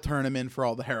that, I'll turn him in for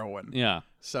all the heroin. Yeah.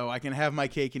 So I can have my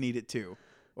cake and eat it too.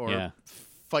 Or Yeah.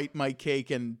 fight my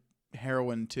cake and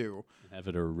heroin too. Have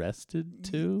it arrested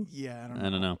too? Yeah, I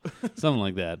don't know. Something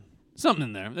like that. Something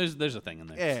in there. There's a thing in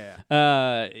there.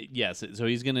 Yeah. Yes. So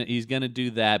he's gonna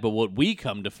do that. But what we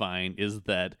come to find is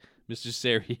that Mr.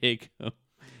 Sarajevo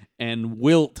and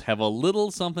Wilt have a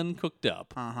little something cooked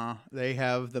up. They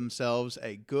have themselves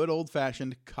a good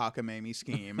old-fashioned cockamamie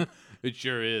scheme. It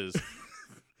sure is.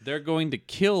 They're going to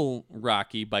kill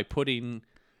Rocky by putting.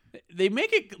 They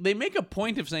make a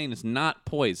point of saying it's not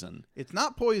poison. It's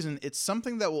not poison. It's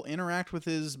something that will interact with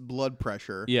his blood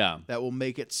pressure. Yeah. That will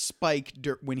make it spike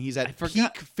when he's at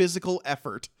forgot- peak physical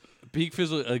effort. Peak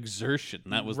physical exertion.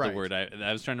 That was Right. the word.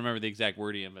 I was trying to remember the exact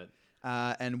wording of it.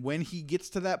 And when he gets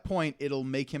to that point, it'll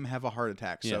make him have a heart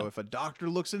attack. So Yeah. if a doctor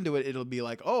looks into it, it'll be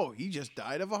like, oh, he just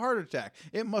died of a heart attack.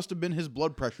 It must have been his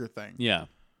blood pressure thing. Yeah.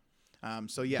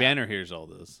 So yeah, Banner hears all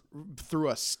this. through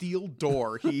a steel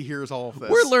door, he hears all of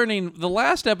this. We're learning the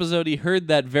last episode he heard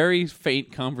that very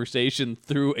faint conversation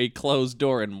through a closed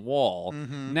door and wall.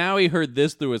 Now he heard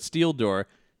this through a steel door.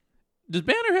 Does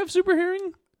Banner have super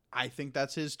hearing? I think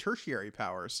that's his tertiary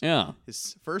powers. Yeah.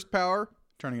 His first power,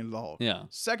 turning into the Hulk. Yeah.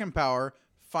 Second power,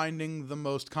 finding the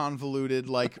most convoluted,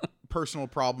 like, personal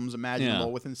problems imaginable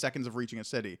Yeah. within seconds of reaching a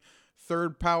city.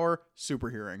 Third power, super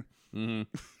hearing.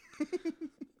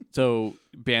 So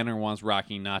Banner wants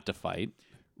Rocky not to fight.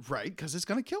 Right, because it's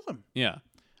going to kill him. Yeah.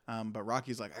 But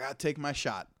Rocky's like, I got to take my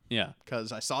shot. Yeah.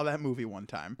 Because I saw that movie one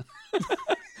time.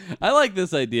 I like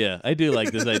this idea. I do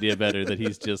like this idea better that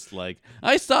he's just like,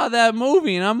 I saw that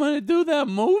movie and I'm going to do that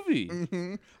movie.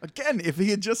 Again, if he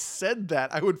had just said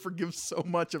that, I would forgive so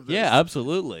much of this. Yeah,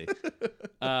 absolutely.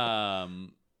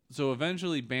 So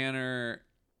eventually Banner's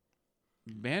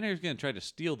going to try to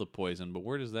steal the poison, but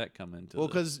where does that come into Well,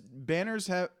 this? because Banner's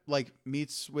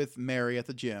meets with Mary at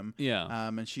the gym. Yeah.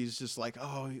 And she's just like,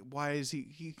 oh, why is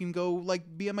he can go,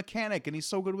 like, be a mechanic and he's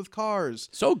so good with cars.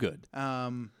 So good.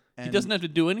 And He doesn't have to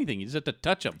do anything. You just have to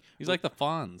touch him. He's like the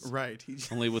Fonz. Right.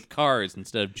 Only with cars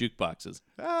instead of jukeboxes.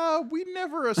 We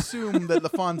never assume that the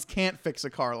Fonz can't fix a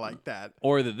car like that.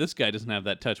 Or that this guy doesn't have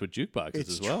that touch with jukeboxes It's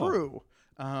as well. true.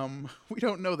 We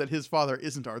don't know that his father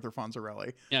isn't Arthur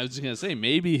Fonzarelli. Yeah, I was just going to say,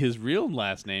 maybe his real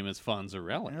last name is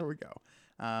Fonzarelli. There we go.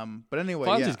 But anyway,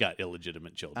 Fonzie's got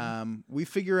illegitimate children. we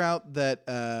figure out that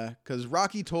because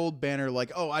Rocky told Banner,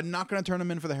 like, oh, I'm not going to turn him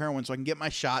in for the heroin so I can get my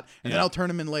shot, and then Yeah. I'll turn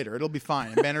him in later. It'll be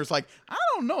fine. And Banner's like, I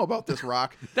don't know about this,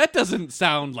 Rock. That doesn't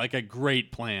sound like a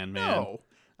great plan, man. No.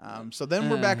 So then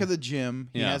we're back at the gym.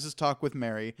 He Yeah. has his talk with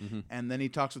Mary, and then he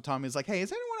talks with Tommy. He's like, hey,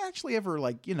 has anyone actually ever,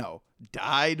 like,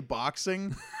 died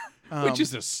boxing? Which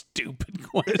is a stupid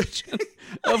question.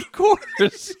 Of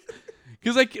course.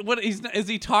 Because, like, is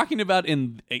he talking about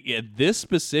at this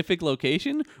specific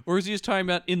location? Or is he just talking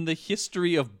about in the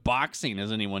history of boxing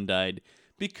has anyone died?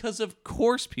 Because, of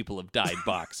course, people have died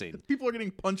boxing. People are getting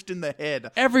punched in the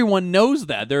head. Everyone knows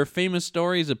that. There are famous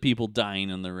stories of people dying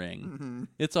in the ring.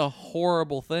 It's a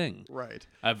horrible thing. Right.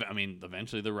 I mean,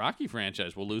 eventually the Rocky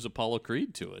franchise will lose Apollo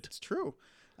Creed to it. It's true.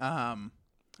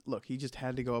 Look, he just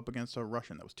had to go up against a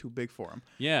Russian that was too big for him.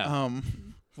 Yeah.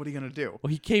 What are you going to do?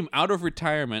 Well, he came out of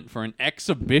retirement for an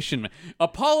exhibition.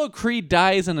 Apollo Creed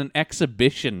dies in an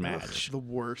exhibition match. The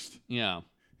worst. Yeah.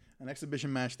 an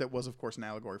exhibition match that was, of course, an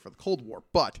allegory for the Cold War.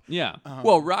 But Yeah.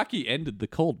 Well, Rocky ended the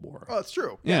Cold War. oh, it's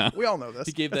true. Yeah. We all know this.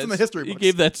 He gave That's that in the history He books.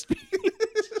 gave that speech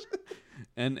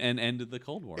and ended the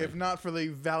Cold War. If not for the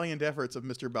valiant efforts of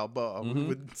Mr. Balboa, we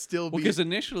would still Well, be. because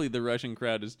initially the Russian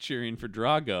crowd is cheering for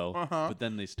Drago, Uh-huh. but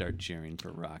then they start cheering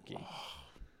for Rocky.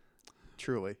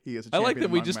 Truly, he is a I champion like that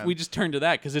among men. we just turn to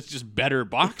that because it's just better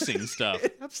boxing stuff.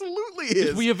 It absolutely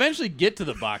is. We eventually get to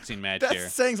the boxing match That's here.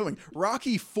 saying something.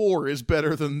 Rocky 4 is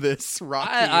better than this Rocky.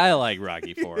 I like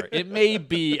Rocky 4. It may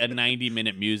be a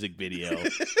 90-minute music video,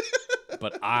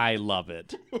 but I love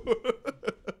it.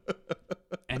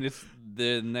 And it's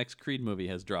the next Creed movie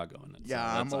has Drago in it.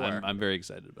 Yeah, so I'm aware. I'm very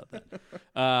excited about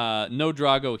that. No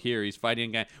Drago here. He's fighting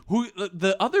a guy who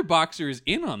the other boxer is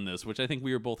in on this, which I think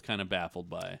we were both kind of baffled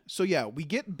by. So yeah, we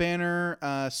get Banner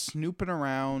snooping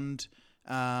around.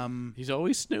 He's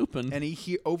always snooping. And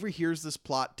he overhears this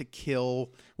plot to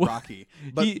kill Rocky.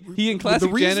 But he in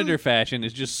classic janitor fashion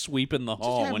is just sweeping the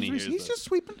hall Yeah, when he hears he's this. just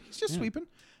sweeping. He's just sweeping.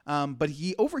 But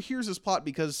he overhears this plot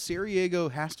because Sarajevo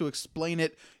has to explain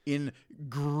it in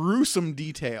gruesome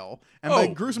detail. And by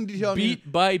gruesome detail, I mean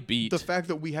beat by beat. the fact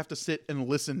that we have to sit and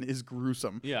listen is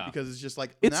gruesome. Yeah. Because it's just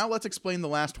like, It's- now let's explain the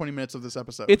last 20 minutes of this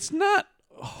episode. It's not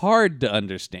hard to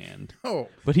understand. Oh.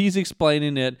 But he's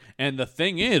explaining it, and the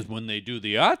thing is, when they do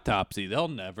the autopsy, they'll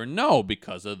never know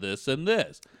because of this and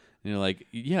this. And you're like,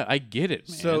 yeah, I get it,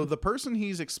 man. So the person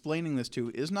he's explaining this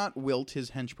to is not Wilt, his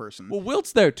hench person. well,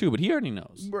 Wilt's there too, but he already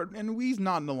knows. And he's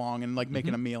nodding along and like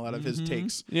making a meal out of his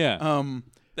takes. Yeah.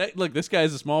 Look, this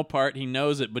guy's a small part. He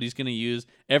knows it, but he's going to use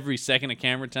every second of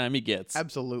camera time he gets.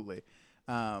 Absolutely.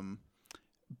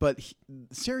 But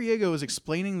Sarajevo is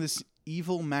explaining this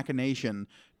evil machination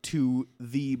to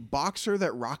the boxer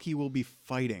that Rocky will be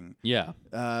fighting. Yeah.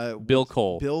 Bill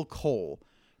Cole. Bill Cole.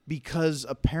 Because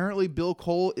apparently Bill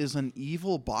Cole is an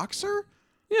evil boxer?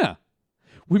 Yeah.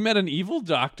 We met an evil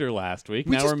doctor last week.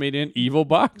 Now just- we're meeting an evil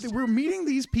boxer. We're meeting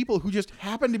these people who just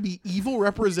happen to be evil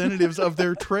representatives of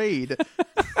their trade.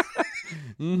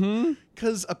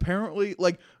 Because apparently,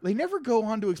 like, they never go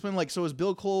on to explain, like, so has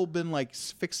Bill Cole been, like,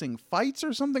 fixing fights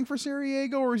or something for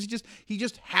Sarajevo? Or is he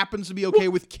just happens to be okay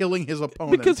with killing his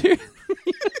opponent? Because here,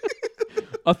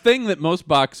 a thing that most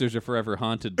boxers are forever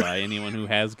haunted by, anyone who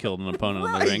has killed an opponent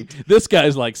in the ring. This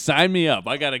guy's like, sign me up.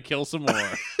 I got to kill some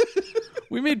more.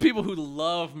 We made people who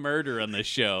love murder on this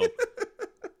show.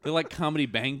 They're like comedy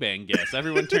Bang Bang guests.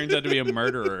 Everyone turns out to be a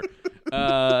murderer.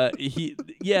 Well,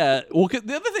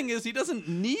 the other thing is he doesn't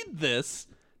need this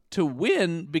to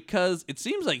win because it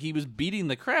seems like he was beating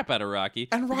the crap out of Rocky.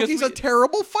 And because Rocky's a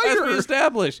terrible as fighter. we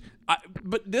established.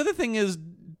 But the other thing is,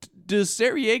 does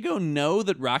Sarajevo know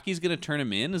that Rocky's going to turn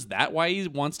him in? Is that why he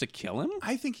wants to kill him?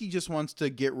 I think he just wants to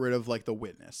get rid of, like, the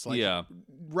witness. Like, Yeah.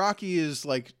 Rocky is,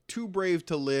 like, too brave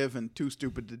to live and too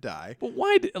stupid to die. But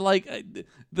why,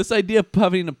 this idea of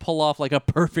having to pull off, like, a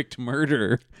perfect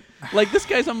murder? Like, this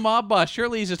guy's a mob boss.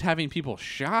 Surely he's just having people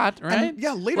shot, right? And,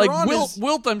 yeah, later like, on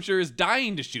Wilt, I'm sure, is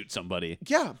dying to shoot somebody.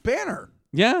 Yeah, Banner,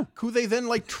 Yeah. who they then,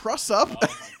 like, truss up. Oh,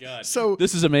 my God. So,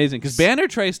 This is amazing, because Banner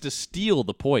tries to steal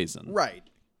the poison. right.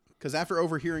 Because after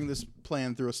overhearing this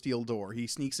plan through a steel door, he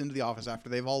sneaks into the office after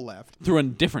they've all left. Through a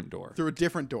different door. Through a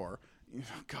different door.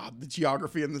 God, the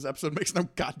geography in this episode makes no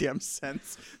goddamn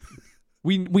sense.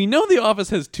 We know the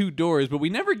office has two doors, but we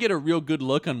never get a real good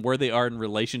look on where they are in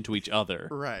relation to each other.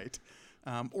 Right.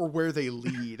 Or where they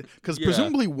lead. Because Yeah.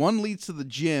 presumably one leads to the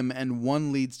gym and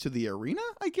one leads to the arena,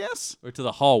 I guess? Or to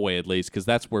the hallway, at least, because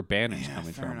that's where Banner's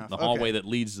coming fair from. enough. The hallway Okay. that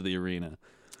leads to the arena.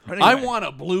 But I anyway. want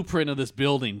a blueprint of this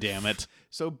building, damn it.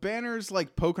 So Banner's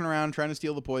like poking around trying to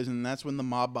steal the poison, and that's when the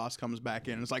mob boss comes back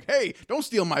in and is like, hey, don't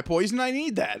steal my poison, I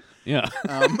need that. Yeah.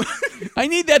 I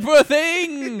need that for a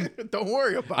thing. Don't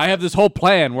worry about I it. have this whole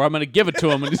plan where I'm going to give it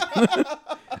to him. And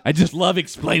I just love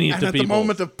explaining it And to at people. the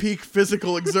moment of peak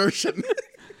physical exertion.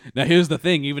 Now, here's the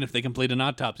thing. Even if they complete an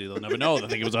autopsy, they'll never know. They'll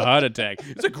think it was a heart attack.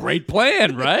 It's a great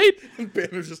plan, right?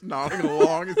 Banner's just nodding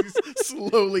along as he's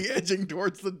slowly edging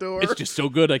towards the door. It's just so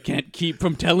good I can't keep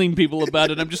from telling people about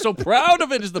it. I'm just so proud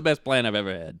of it. It's the best plan I've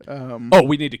ever had.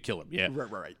 We need to kill him. Yeah.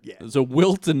 Right, yeah. So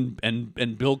Wilt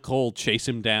and Bill Cole chase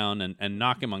him down and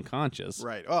knock him unconscious.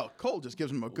 Right. Oh, Cole just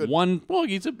gives him a good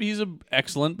He's an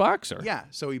excellent boxer. Yeah,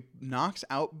 so he knocks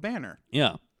out Banner.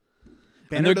 Yeah.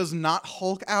 Banner does not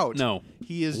Hulk out. No.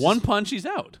 He is One just- punch, he's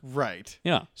out. Right.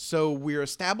 Yeah. So we're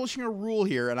establishing a rule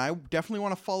here, and I definitely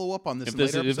want to follow up on this in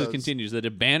later If this episodes. continues, that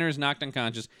if Banner is knocked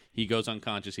unconscious, he goes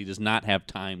unconscious. He does not have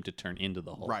time to turn into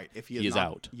the Hulk. Right. If he is not,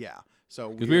 out. Yeah.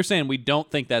 So Because we were saying we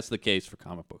don't think that's the case for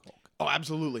comic book Hulk. Oh,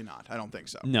 absolutely not. I don't think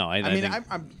so. No, I mean, think-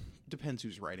 I'm depends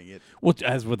who's writing it. Well,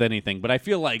 as with anything, but I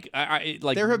feel like I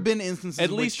like There have been instances,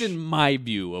 at in least which, in my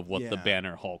view of what the Yeah.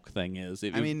 Banner Hulk thing is.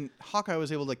 I mean, Hawkeye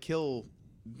was able to kill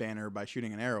Banner by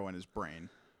shooting an arrow in his brain.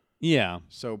 yeah,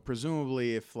 So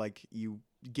presumably, if like you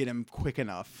get him quick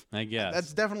enough, I guess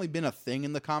that's definitely been a thing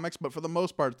in the comics. But for the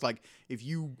most part, it's like if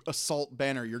you assault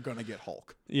Banner, you're gonna get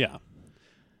Hulk. yeah.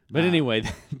 But anyway,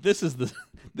 this is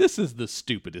the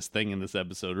stupidest thing in this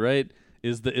episode, right?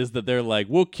 Is that they're like,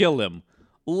 we'll kill him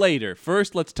later.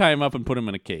 First, let's tie him up and put him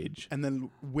in a cage. And then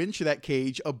winch that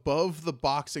cage above the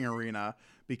boxing arena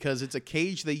because it's a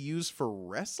cage they use for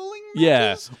wrestling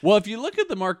matches? Yeah. Well, if you look at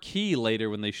the marquee later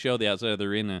when they show the outside of the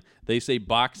arena, they say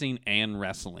boxing and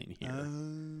wrestling here.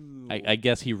 Oh. I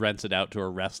guess he rents it out to a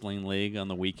wrestling league on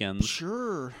the weekends.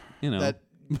 Sure. You know,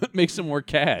 That makes some more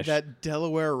cash. that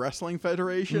Delaware Wrestling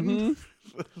Federation.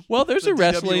 Well, there's the a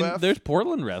wrestling. DWF. There's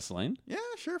Portland wrestling. Yeah,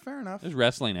 sure, fair enough. There's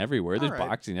wrestling everywhere. There's All right.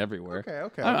 boxing everywhere.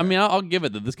 Okay. I mean, I'll give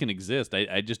it that this can exist.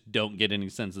 I just don't get any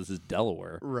sense this is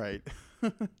Delaware. Right.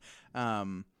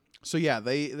 So yeah,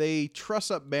 they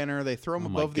truss up Banner. They throw him Oh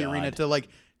my above the arena God. to like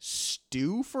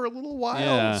stew for a little while,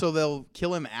 Yeah. so they'll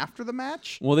kill him after the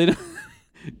match. Well, they don't.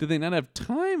 Do they not have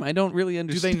time? I don't really Do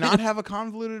understand. they not have a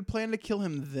convoluted plan to kill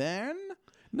him then?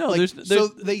 No, Like, there's so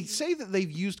they say that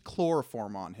they've used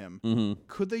chloroform on him. Mhm.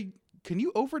 Could they? Can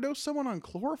you overdose someone on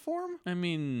chloroform? I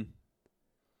mean,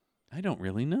 I don't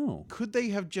really know. Could they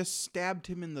have just stabbed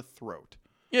him in the throat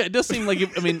Yeah, it does seem like.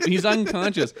 He's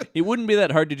unconscious. It wouldn't be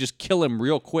that hard to just kill him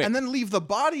real quick. and then leave the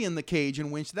body in the cage and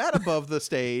winch that above the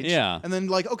stage? Yeah. and then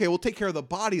like, okay, we'll take care of the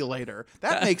body later.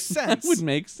 That makes sense. That would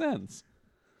make sense.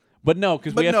 But no,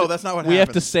 because But we have no, to, that's not what we have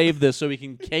to happens. save this so we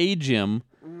can cage him.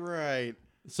 Right.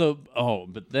 So,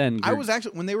 but then I was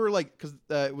actually when they were like, because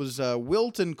it was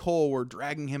Wilt and Cole were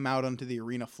dragging him out onto the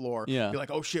arena floor. Yeah. Be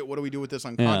like, oh shit, what do we do with this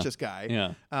unconscious guy?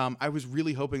 Yeah. I was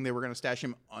really hoping they were going to stash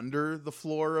him under the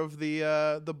floor of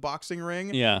the boxing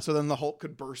ring. Yeah. So then the Hulk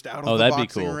could burst out of Oh, the that'd be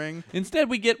boxing cool. ring. Instead,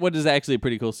 we get what is actually a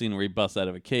pretty cool scene where he busts out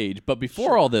of a cage. But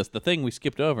before all this, the thing we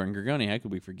skipped over, and Gorgoni, how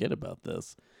could we forget about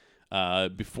this?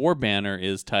 Before Banner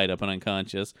is tied up and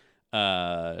unconscious,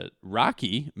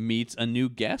 Rocky meets a new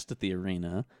guest at the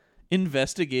arena.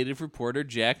 Investigative reporter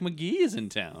Jack McGee is in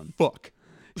town. Fuck.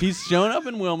 He's shown up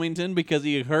in Wilmington because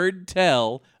he heard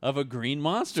tell of a green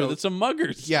monster that's some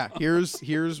muggers. Yeah.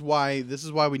 Here's why. This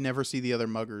is why we never see the other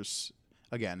muggers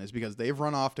again. Is because they've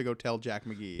run off to go tell Jack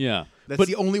McGee. Yeah. That's But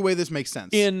the only way this makes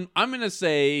sense. I'm going to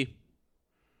say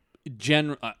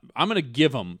I'm going to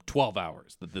give him 12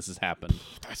 hours that this has happened.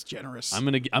 That's generous. I'm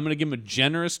going to give him a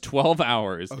generous 12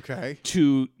 hours Okay.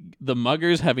 to the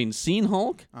muggers having seen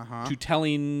Hulk, Uh-huh. to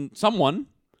telling someone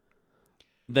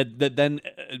that then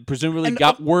presumably And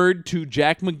got word to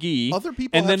Jack McGee. Other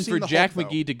people and have then seen for the Jack Hulk,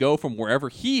 though. McGee to go from wherever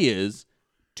he is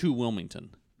to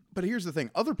Wilmington. But here's the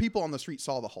thing: other people on the street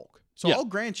saw the Hulk. So Yeah. I'll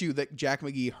grant you that Jack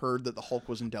McGee heard that the Hulk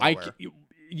was in I Delaware.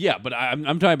 yeah, but I'm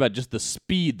talking about just the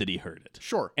speed that he heard it.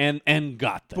 Sure. And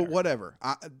got there. But whatever.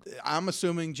 I'm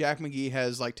assuming Jack McGee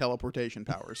has like teleportation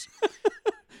powers.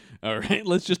 All right,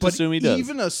 let's just But assume he does.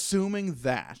 even assuming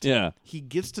that, Yeah. he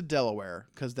gets to Delaware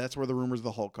because that's where the rumors of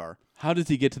the Hulk are. How does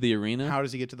he get to the arena? How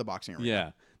does he get to the boxing arena?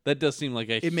 Yeah, that does seem like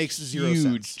a It makes zero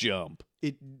huge sense. jump.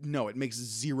 It makes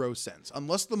zero sense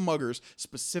unless the muggers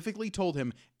specifically told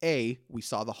him: A, we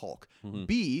saw the Hulk. Mm-hmm.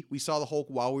 B, we saw the Hulk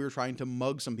while we were trying to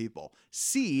mug some people.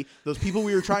 C, those people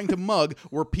we were trying to mug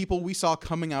were people we saw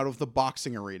coming out of the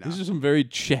boxing arena. These are some very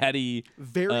chatty,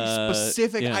 Very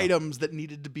specific yeah. items that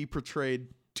needed to be portrayed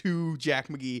to Jack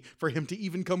McGee for him to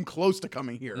even come close to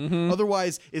coming here. Mm-hmm.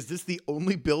 Otherwise, is this the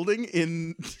only building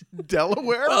in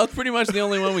Delaware? Well, it's pretty much the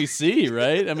only one we see,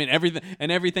 right? I mean,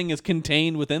 everything is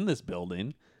contained within this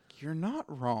building. You're not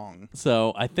wrong.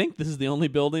 So I think this is the only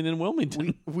building in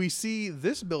Wilmington. We see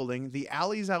this building, the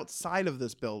alleys outside of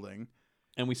this building,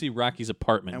 And we see Rocky's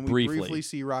apartment and we briefly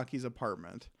see Rocky's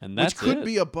apartment, And which that's could it.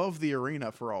 be above the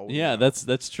arena for all we Yeah, know.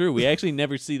 that's true. We actually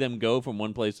never see them go from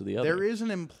one place to the other. There is an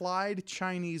implied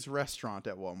Chinese restaurant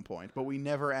at one point, but we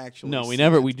never actually No, we see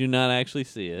never. it. We do not actually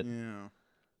see it. Yeah.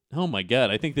 Oh my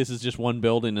god! I think this is just one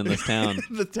building in this town.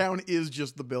 The town is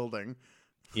just the building.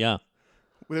 Yeah,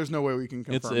 There's no way we can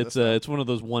confirm this. it's one of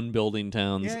those one building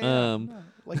towns. Yeah, yeah, yeah.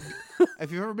 Like,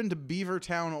 if you've ever been to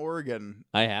Beavertown, Oregon,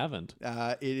 I haven't.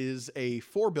 it is a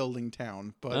 4-building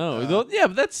town. But Yeah,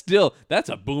 but that's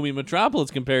a booming metropolis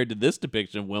compared to this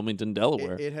depiction of Wilmington,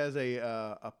 Delaware. it has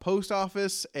a post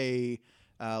office, a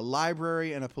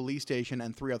library, and a police station,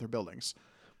 and 3 other buildings.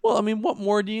 Well, I mean, what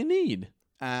more do you need?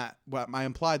 Well, I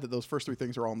implied that those first 3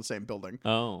 things are all in the same building.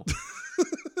 Oh,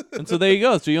 and so there you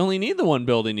go. So you only need the one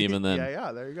building, even then.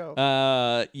 Yeah, there you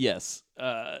go. Yes.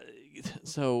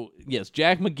 So yes,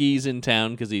 Jack McGee's in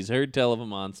town because he's heard tell of a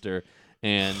monster,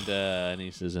 and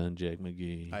he says, "I'm Jack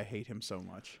McGee." I hate him so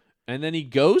much. And then he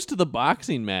goes to the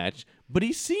boxing match, but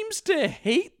he seems to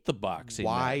hate the boxing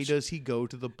match. Why does he go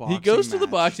to the boxing He goes to the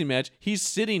match? boxing match. He's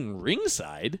sitting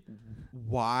ringside.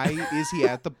 Why is he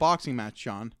at the boxing match,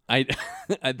 John? I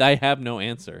I have no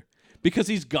answer. Because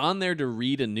he's gone there to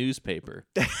read a newspaper.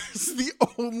 That's the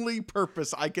only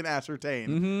purpose I can ascertain.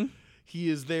 Mm-hmm. He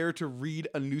is there to read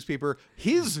a newspaper,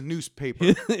 his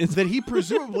newspaper, that he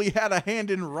presumably had a hand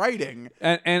in writing.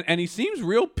 And he seems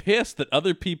real pissed that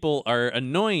other people are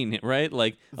annoying him, right?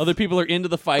 Like other people are into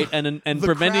the fight and The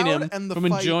preventing crowd him and the from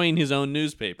fight- enjoying his own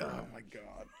newspaper. Oh my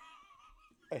god.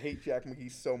 I hate Jack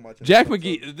McGee so much. Jack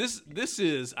McGee, this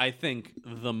is, I think,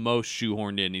 the most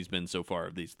shoehorned in he's been so far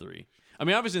of these three. I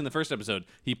mean, obviously in the first episode,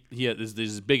 he is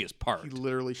his biggest part. He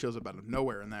literally shows up out of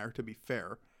nowhere in there, to be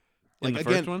fair. In the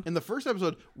first one? In the first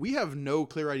episode, we have no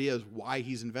clear ideas why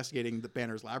he's investigating the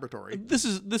Banner's laboratory. This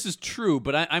is true,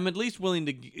 but I'm at least willing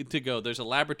to go. There's a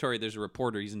laboratory. There's a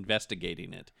reporter. He's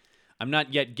investigating it. I'm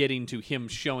not yet getting to him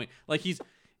showing like he's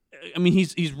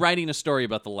writing a story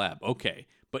about the lab. Okay,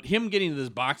 but him getting to this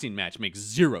boxing match makes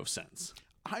zero sense.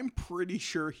 I'm pretty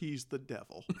sure he's the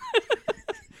devil.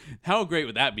 How great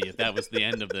would that be if that was the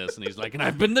end of this? And he's like, and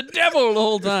I've been the devil the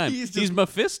whole time. He's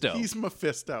Mephisto. He's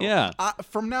Mephisto. Yeah.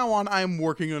 From now on, I'm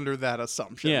working under that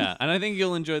assumption. Yeah, and I think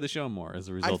you'll enjoy the show more as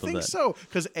a result of that. I think so,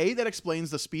 because A, that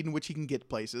explains the speed in which he can get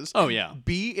places. Oh, yeah.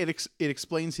 B, it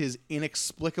explains his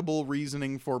inexplicable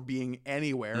reasoning for being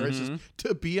anywhere. It's just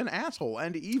to be an asshole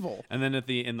and evil. And then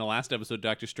in the last episode,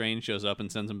 Doctor Strange shows up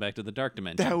and sends him back to the dark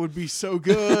dimension. That would be so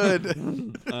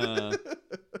good.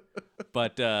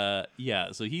 But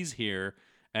yeah, so he's here,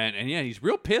 and yeah, he's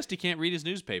real pissed he can't read his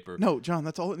newspaper. No, John,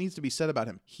 that's all that needs to be said about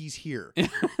him. He's here.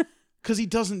 Because he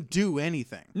doesn't do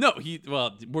anything. No,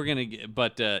 we're gonna get,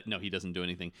 but no, he doesn't do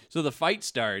anything. So the fight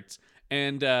starts,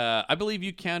 and I believe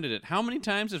you counted it. How many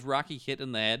times is Rocky hit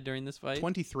in the head during this fight?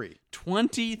 23.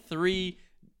 23.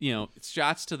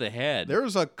 Shots to the head.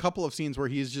 There's a couple of scenes where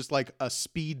he's just like a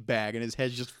speed bag and his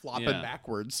head's just flopping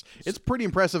backwards. It's pretty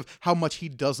impressive how much he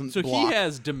doesn't So block. he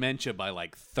has dementia by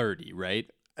like 30, right?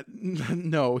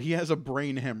 No, he has a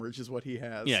brain hemorrhage is what he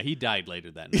has. Yeah, he died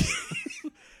later that night.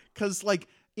 Because like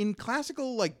in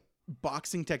classical like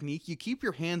boxing technique, you keep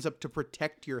your hands up to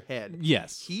protect your head.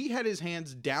 Yes. He had his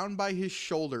hands down by his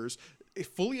shoulders,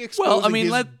 fully exposing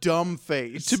his dumb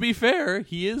face. To be fair,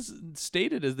 he is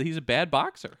stated as that he's a bad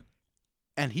boxer.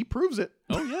 And he proves it.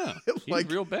 Oh, yeah. He's Like,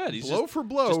 real bad. He's blow for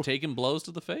blow. Just taking blows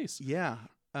to the face. Yeah.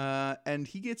 And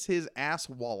he gets his ass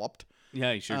walloped.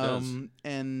 Yeah, he sure does.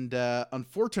 And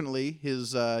unfortunately,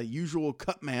 his usual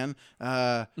cut man,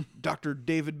 Dr.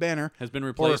 David Banner, Has been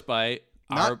replaced by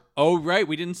not- Oh, right.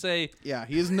 We didn't say... Yeah,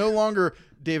 he is no longer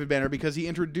David Banner because he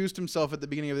introduced himself at the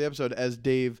beginning of the episode as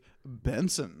Dave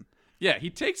Benson. Yeah,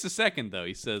 he takes a second, though.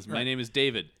 He says, my name is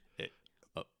David.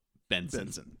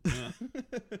 Benson.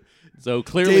 So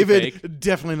clearly David, fake.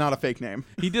 definitely not a fake name.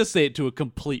 He does say it to a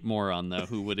complete moron, though,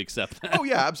 who would accept that. Oh,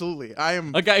 yeah, absolutely. I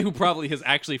am... A guy who probably has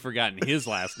actually forgotten his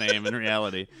last name in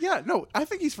reality. Yeah, no, I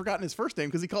think he's forgotten his first name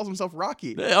because he calls himself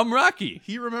Rocky. Hey, I'm Rocky.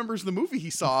 He remembers the movie he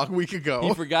saw a week ago.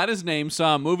 He forgot his name,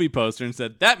 saw a movie poster, and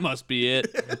said, that must be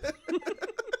it.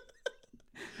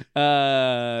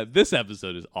 This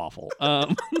episode is awful.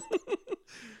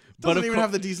 Doesn't even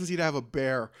have the decency to have a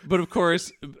bear. But of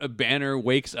course, Banner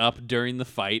wakes up during the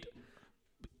fight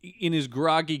in his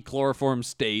groggy chloroform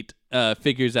state,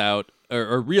 figures out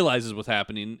or realizes what's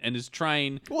happening and is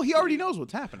trying. Well, he already knows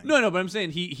what's happening. No, but I'm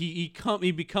saying he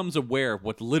becomes aware of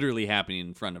what's literally happening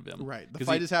in front of him. Right, the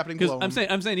fight is happening Because below him.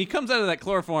 I'm saying he comes out of that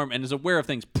chloroform and is aware of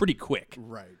things pretty quick.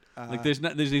 Right. Like he's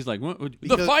like the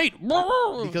because- fight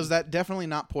Because that definitely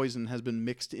not poison has been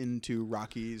mixed into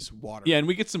Rocky's water. Yeah, and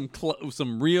we get some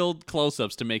real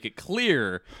close-ups to make it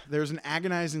clear. There's an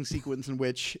agonizing sequence in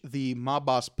which the mob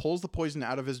boss pulls the poison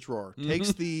out of his drawer,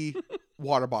 takes the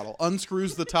water bottle,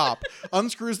 unscrews the top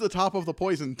of the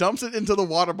poison, dumps it into the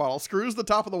water bottle, screws the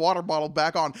top of the water bottle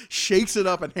back on, shakes it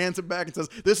up and hands it back and says,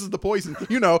 "This is the poison.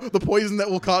 You know, the poison that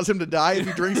will cause him to die if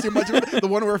he drinks too much of it. The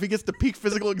one where if he gets to peak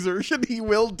physical exertion, he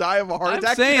will die of a heart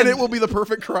attack saying- and it will be the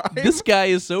perfect crime." This guy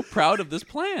is so proud of this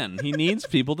plan. He needs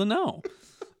people to know.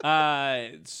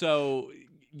 So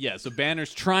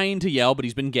Banner's trying to yell, but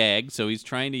he's been gagged, so he's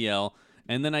trying to yell.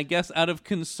 And then I guess out of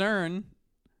concern,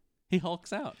 he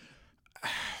hulks out.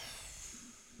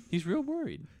 He's real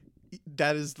worried.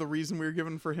 That is the reason we were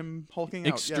given for him hulking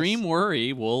out. Extreme yes. worry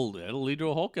it'll lead to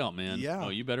a Hulk out, man. Yeah. Oh,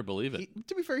 you better believe it.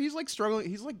 To be fair, he's like struggling.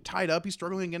 He's like tied up. He's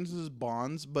struggling against his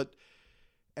bonds,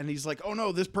 and he's like, "Oh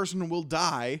no, this person will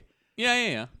die."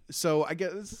 Yeah. So I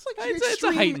guess it's like It's a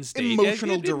extreme heightened state.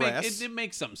 emotional It duress. it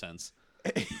makes some sense.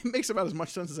 It makes about as much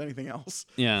sense as anything else.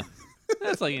 Yeah.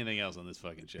 That's like anything else on this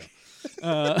fucking show.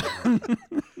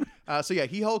 So yeah,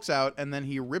 he hulks out and then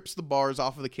he rips the bars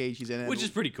off of the cage he's in. Which is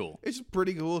pretty cool. It's a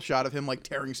pretty cool shot of him like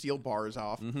tearing steel bars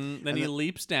off. Then he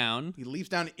leaps down. He leaps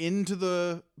down into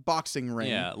the boxing ring.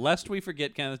 Yeah, lest we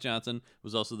forget, Kenneth Johnson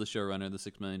was also the showrunner of The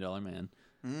 $6 Million Man.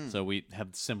 So we have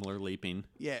similar leaping.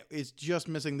 Yeah, it's just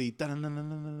missing the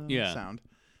Yeah. sound.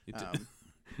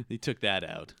 He took that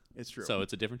out. It's true. So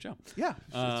it's a different show. Yeah,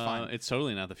 it's fine. It's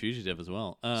totally not The Fugitive as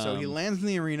well. So he lands in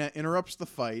the arena, interrupts the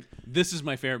fight. This is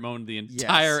my favorite moment of the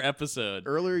entire episode.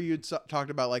 Earlier, you'd talked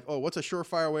about like, oh, what's a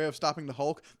surefire way of stopping the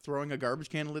Hulk? Throwing a garbage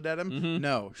can lid at him?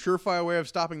 No, surefire way of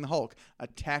stopping the Hulk: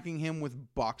 attacking him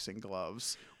with boxing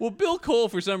gloves. Well, Bill Cole,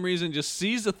 for some reason, just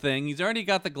sees a thing. He's already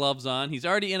got the gloves on. He's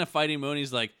already in a fighting mode.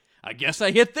 He's like, I guess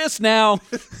I hit this now.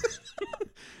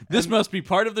 This must be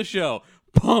part of the show.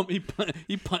 Pump!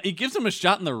 He gives him a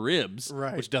shot in the ribs,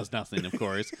 Right. which does nothing, of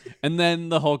course. And then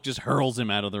the Hulk just hurls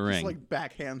him out of the ring. Just like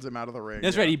backhands him out of the ring.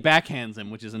 That's right. He backhands him,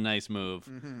 which is a nice move.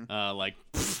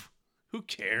 Who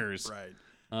cares? Right.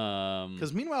 Um,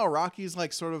 Because meanwhile, Rocky's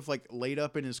like sort of like laid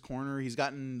up in his corner. He's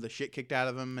gotten the shit kicked out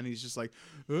of him, and he's just like,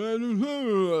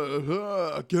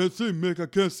 I can't see, Mick. I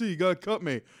can't see. You gotta cut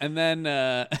me. and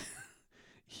then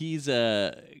he's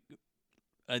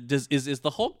is the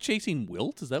Hulk chasing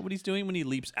Wilt? Is that what he's doing when he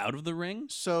leaps out of the ring?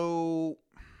 So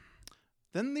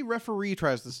then the referee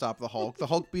tries to stop the Hulk. The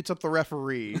Hulk beats up the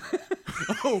referee.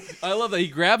 Oh, I love that. He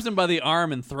grabs him by the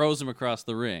arm and throws him across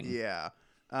the ring. Yeah.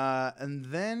 And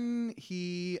then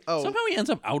he Somehow he ends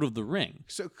up out of the ring.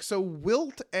 So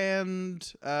Wilt and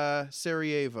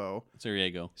Sarajevo,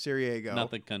 Sarajevo.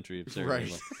 Not the country of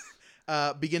Sarajevo.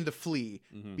 right, begin to flee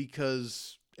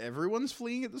because everyone's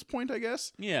fleeing at this point, I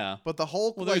guess. Yeah. But the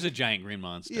Hulk, Well, there's a giant green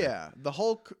monster. yeah, the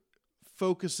Hulk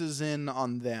focuses in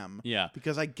on them. Yeah.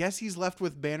 Because I guess he's left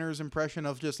with Banner's impression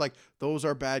of just like, those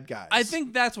are bad guys. I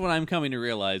think that's what I'm coming to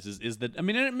realize is that, I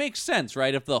mean, and it makes sense,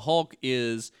 right? If the Hulk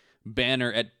is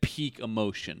Banner at peak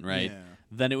emotion, right? Yeah.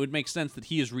 Then it would make sense that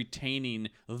he is retaining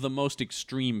the most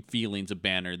extreme feelings of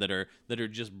Banner that are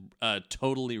just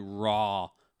totally raw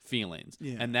feelings.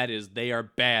 Yeah. And that is, they are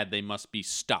bad, they must be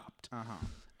stopped.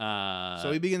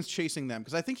 So he begins chasing them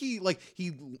because I think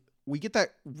we get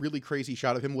that really crazy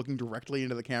shot of him looking directly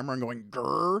into the camera and going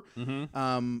grrr.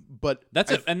 But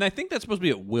That's it. And I think that's supposed to be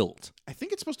at Wilt. I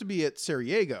think it's supposed to be at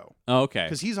Sarajevo Oh, okay.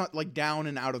 because he's not like down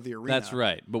and out of the arena. That's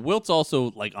right. But Wilt's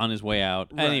also like on his way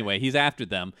out. Right. Anyway, he's after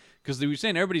them because they were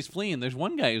saying everybody's fleeing. There's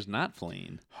one guy who's not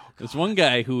fleeing. There's one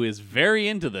guy who is very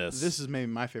into this. This is maybe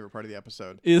my favorite part of the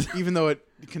episode, Is- even though it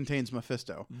contains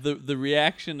Mephisto. the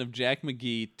reaction of Jack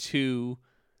McGee to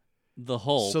the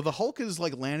Hulk. So the Hulk is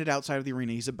like landed outside of the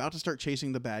arena. He's about to start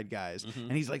chasing the bad guys,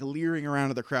 and he's like leering around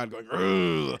at the crowd, going,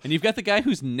 "Ugh." And you've got the guy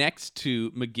who's next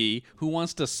to McGee who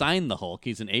wants to sign the Hulk.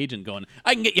 He's an agent going,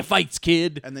 I can get you fights,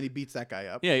 kid. And then he beats that guy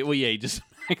up. Yeah, well, yeah, he just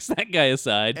knocks that guy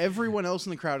aside. Everyone else in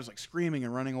the crowd is like screaming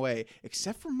and running away,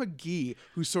 except for McGee,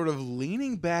 who's sort of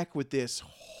leaning back with this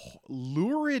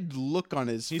lurid look on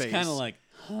his He's face. kind of like,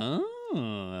 huh?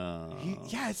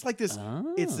 Yeah, it's like this.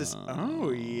 It's this.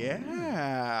 Oh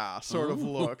yeah, sort of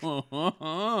look.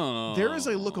 There is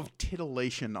a look of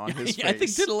titillation on his face. I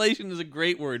think titillation is a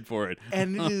great word for it.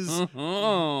 and it is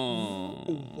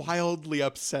wildly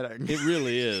upsetting. It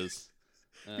really is.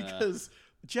 Because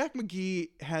Jack McGee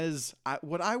has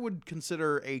what I would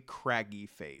consider a craggy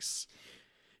face.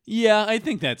 Yeah, I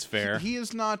think that's fair. He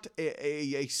is not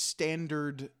a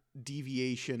standard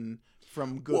deviation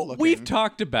from good Well, looking. we've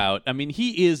talked about, I mean,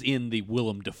 he is in the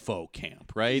Willem Dafoe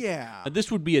camp, right? Yeah.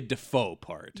 This would be a Dafoe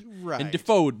part. Right. And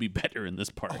Dafoe would be better in this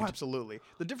part. Oh, absolutely.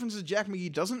 The difference is Jack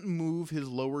McGee doesn't move his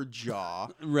lower jaw.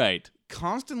 Right.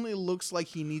 Constantly looks like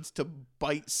he needs to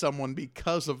bite someone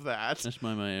because of that. That's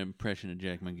why my impression of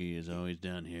Jack McGee is always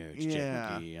down here. It's Yeah.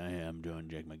 Jack McGee. I am doing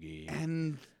Jack McGee.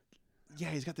 And yeah,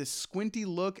 he's got this squinty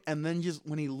look, and then just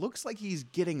when he looks like he's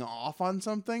getting off on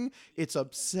something, it's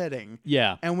upsetting.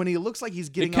 Yeah. And when he looks like he's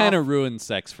getting It kind off, of ruins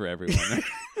sex for everyone. Right?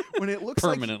 when it looks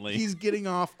permanently. like he's getting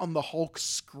off on the Hulk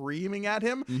screaming at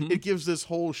him, Mm-hmm. it gives this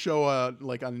whole show a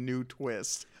new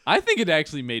twist. I think it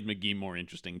actually made McGee more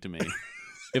interesting to me.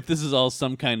 If this is all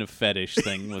some kind of fetish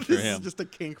thing for This is him. just a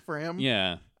kink for him.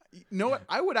 Yeah. You know what?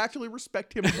 I would actually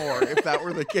respect him more if that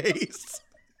were the case.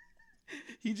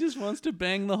 He just wants to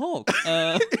bang the Hulk.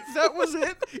 If that was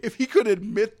it, if he could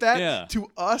admit that Yeah. to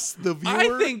us, the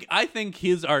viewer. I think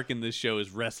his arc in this show is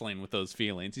wrestling with those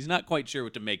feelings. He's not quite sure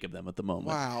what to make of them at the moment.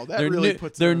 Wow, that they're really new,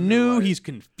 puts They're him in a new new. light. He's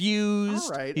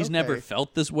confused. All right, He's never okay.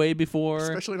 felt this way before.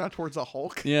 Especially not towards a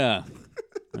Hulk. Yeah.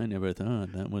 I never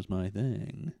thought that was my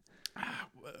thing.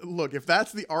 Look, if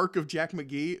that's the arc of Jack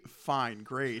McGee, fine,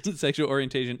 great. Sexual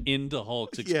orientation into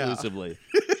Hulks Yeah. exclusively.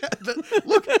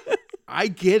 Look, I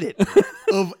get it.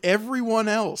 Of everyone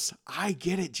else, I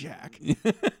get it, Jack.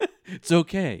 It's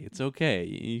okay. It's okay.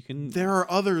 You can. There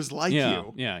are others like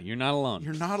you. Yeah. You're not alone.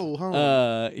 You're not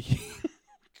alone.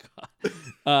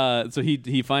 So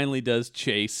he finally does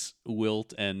chase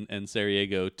Wilt and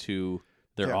Sarajevo to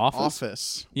their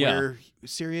office. Yeah. Where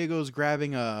Sariego's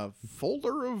grabbing a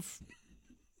folder of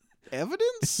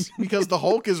evidence because the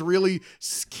Hulk is really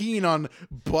keen on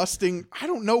busting. I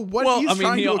don't know what he's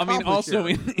trying to accomplish also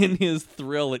here. in his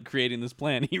thrill at creating this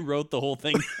plan, he wrote the whole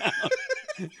thing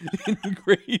down in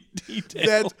great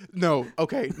detail.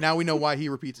 Okay, now we know why he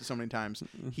repeats it so many times.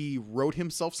 He wrote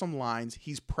himself some lines.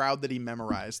 He's proud that he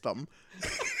memorized them.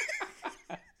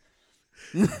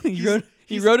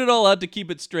 He wrote it all out to keep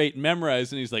it straight,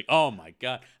 memorized, and he's like, "Oh my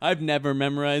god, I've never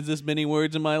memorized this many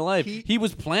words in my life." He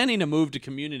was planning to move to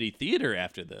community theater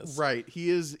after this. Right. He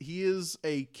is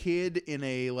a kid in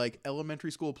a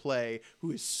elementary school play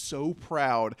who is so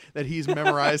proud that he's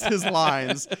memorized his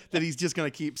lines that he's just gonna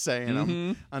keep saying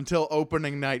them until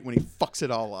opening night when he fucks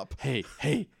it all up. Hey,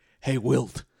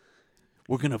 Wilt,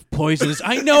 we're gonna poison this.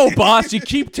 I know, boss. You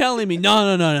keep telling me.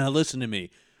 No. Listen to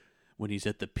me. When he's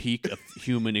at the peak of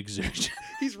human exertion.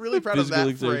 He's really proud of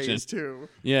that phrase too.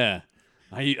 Yeah.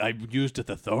 I used a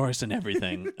thesaurus and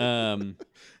everything. And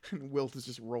Wilt is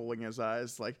just rolling his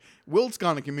eyes. Wilt's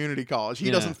gone to community college.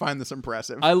 He doesn't find this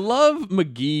impressive. I love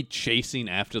McGee chasing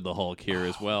after the Hulk here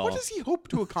as well. What does he hope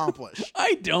to accomplish?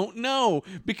 I don't know.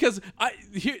 Because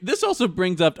this also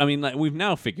brings up, we've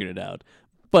now figured it out.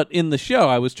 But in the show,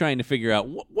 I was trying to figure out,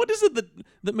 what is it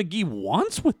that McGee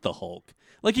wants with the Hulk?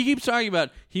 He keeps talking about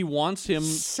he wants him...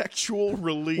 Sexual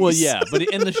release. Well, yeah, but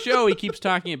in the show, he keeps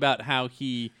talking about how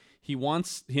he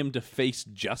wants him to face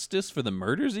justice for the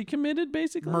murders he committed,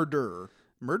 basically. Murders,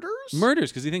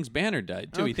 because he thinks Banner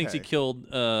died, too. Okay. He thinks he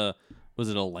killed, was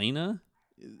it Elena?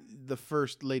 The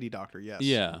first lady doctor, yes.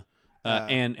 Yeah.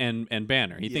 And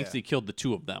Banner. He thinks yeah. he killed the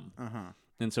two of them. Uh-huh.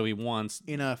 And so he wants...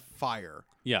 In a fire.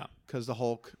 Yeah. Because the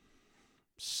Hulk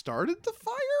started the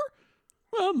fire?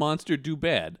 Well, monster do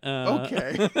bad.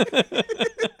 Okay.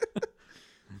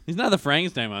 He's not the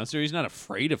Frankenstein monster. He's not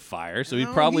afraid of fire, so he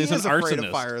No, probably he is an afraid arsonist.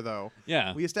 of fire, though.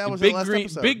 Yeah. We established big that last green,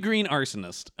 episode. Big green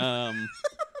arsonist.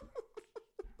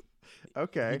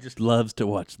 Okay. He just loves to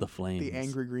watch the flames. The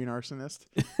angry green arsonist.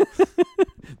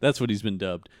 That's what he's been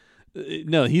dubbed.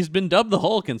 No, he's been dubbed the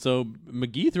Hulk, and so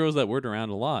McGee throws that word around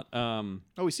a lot.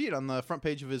 We see it on the front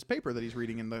page of his paper that he's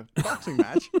reading in the boxing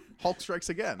match. Hulk strikes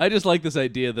again. I just like this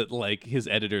idea that his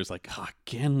editor's like,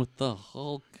 again with the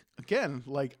Hulk. Again,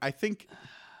 I think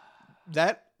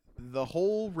that the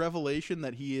whole revelation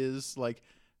that he is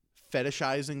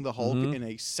fetishizing the Hulk in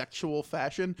a sexual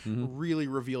fashion really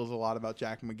reveals a lot about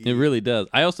Jack McGee. It really does.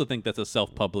 I also think that's a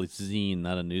self-published zine,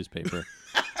 not a newspaper.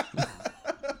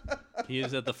 He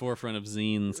is at the forefront of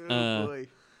zines. Oh, boy.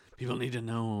 People need to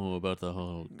know about the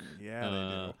Hulk. Yeah,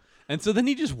 they do. And so then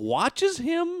he just watches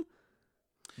him.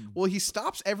 Well, he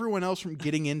stops everyone else from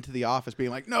getting into the office, being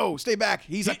like, "No, stay back.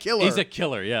 He's a killer." He's a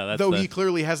killer. Yeah, that's though he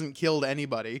clearly hasn't killed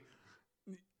anybody.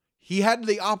 He had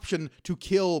the option to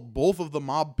kill both of the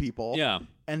mob people. Yeah,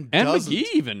 and McGee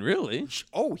even really.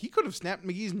 Oh, he could have snapped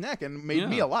McGee's neck and made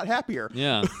me a lot happier.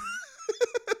 Yeah,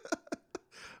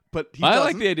 but he I doesn't.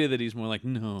 like the idea that he's more like,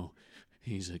 no,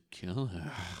 he's a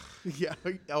killer. Yeah.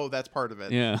 Oh, that's part of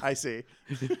it. Yeah. I see.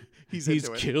 He's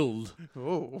into it. killed.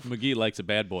 Oh, McGee likes a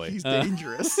bad boy. he's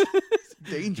dangerous.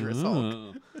 Dangerous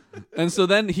Hulk. And so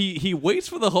then he waits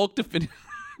for the Hulk to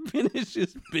finish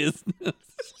his business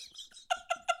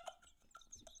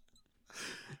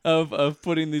of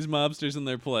putting these mobsters in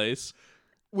their place,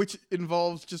 Which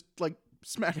involves just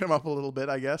smacking him up a little bit,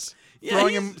 I guess. Yeah,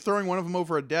 Throwing one of them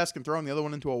over a desk and throwing the other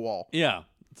one into a wall. Yeah.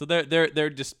 So they're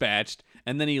dispatched,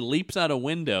 and then he leaps out a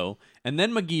window, and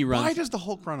then McGee runs. Why does the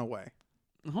Hulk run away?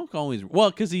 Hulk always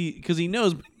because he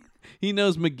knows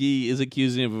McGee is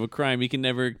accusing him of a crime he can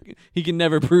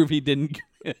never prove he didn't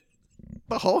commit.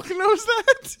 The Hulk knows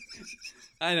that?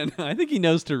 I don't know. I think he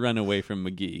knows to run away from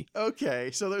McGee. Okay,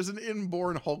 so there's an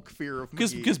inborn Hulk fear of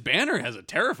McGee. Because Banner has a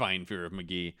terrifying fear of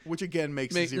McGee. Which again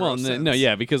makes zero sense. No,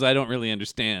 yeah, because I don't really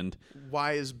understand.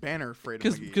 Why is Banner afraid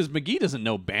of McGee? Because McGee doesn't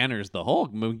know Banner's the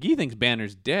Hulk. McGee thinks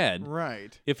Banner's dead.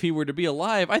 Right. If he were to be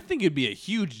alive, I think it'd be a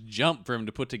huge jump for him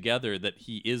to put together that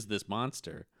he is this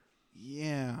monster.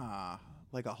 Yeah,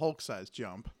 like a Hulk-sized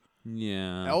jump.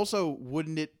 Yeah. Also,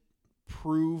 wouldn't it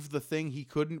prove the thing he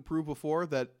couldn't prove before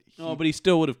that? But he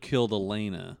still would have killed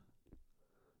Elena.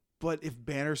 But if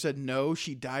Banner said no,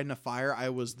 she died in a fire, I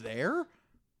was there?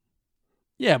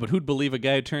 Yeah, but who'd believe a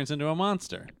guy who turns into a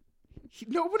monster?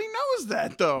 Nobody knows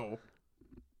that, though.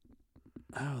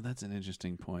 Oh, that's an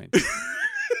interesting point.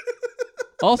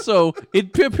 Also,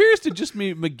 it appears to just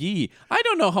be McGee. I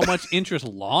don't know how much interest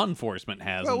law enforcement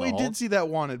has Well, in the we Hulk. did see that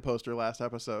wanted poster last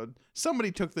episode.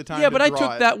 Somebody took the time Yeah, to but I draw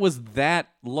took it. that was that.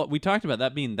 We talked about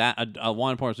that being that a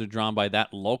wanted poster drawn by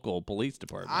that local police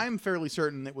department. I'm fairly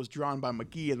certain it was drawn by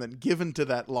McGee and then given to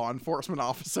that law enforcement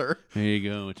officer. Here you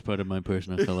go. It's part of my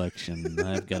personal collection.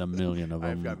 I've got 1 million of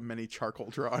them. I've got many charcoal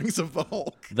drawings of the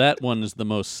Hulk. That one is the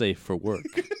most safe for work.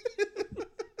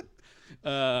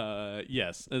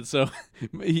 Yes. And so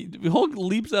Hulk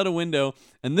leaps out a window,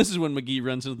 and this is when McGee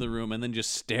runs into the room and then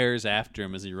just stares after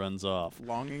him as he runs off.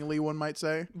 Longingly, one might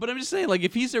say. But I'm just saying, like,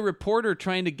 if he's a reporter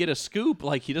trying to get a scoop,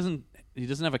 like, he doesn't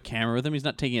have a camera with him. He's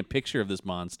not taking a picture of this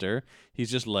monster. He's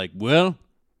just like, well,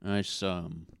 I saw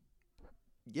him.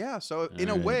 Yeah, so in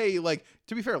a Alright. way, like,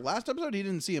 to be fair, last episode he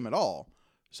didn't see him at all.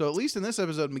 So at least in this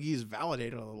episode, McGee's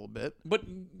validated a little bit. But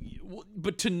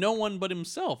to no one but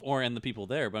himself and the people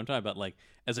there. But I'm talking about, like,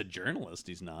 as a journalist,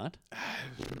 he's not.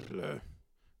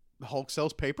 The Hulk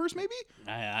sells papers, maybe?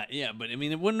 Yeah, but I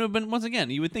mean, it wouldn't have been. Once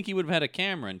again, you would think he would have had a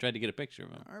camera and tried to get a picture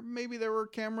of him. Or maybe there were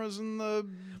cameras in the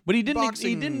But he didn't. He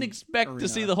boxing didn't expect arena. to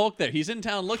see the Hulk there. He's in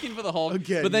town looking for the Hulk,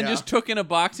 Again, but then yeah. just took in a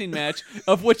boxing match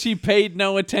of which he paid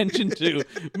no attention to.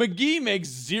 McGee makes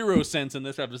zero sense in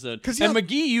this episode, 'Cause, and yeah-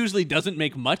 McGee usually doesn't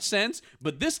make much sense.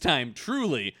 But this time,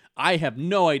 truly, I have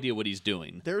no idea what he's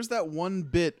doing. There's that one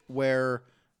bit where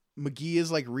McGee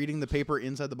is like reading the paper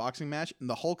inside the boxing match, and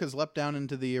the Hulk has leapt down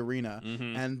into the arena,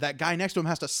 and that guy next to him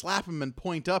has to slap him and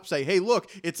point up, say, "Hey,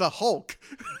 look, it's a Hulk."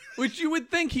 Which you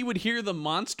would think he would hear the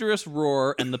monstrous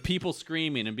roar and the people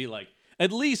screaming and be like,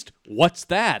 at least, what's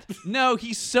that? No,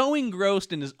 he's so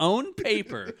engrossed in his own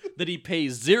paper that he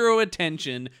pays zero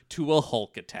attention to a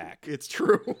Hulk attack. It's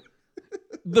true.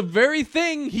 The very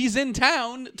thing he's in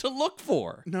town to look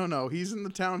for. No, he's in the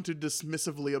town to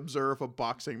dismissively observe a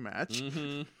boxing match.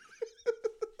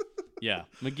 Yeah,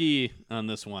 McGee on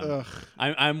this one. Ugh.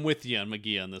 I'm with you on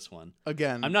McGee on this one.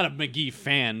 Again, I'm not a McGee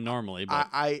fan normally, but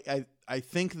I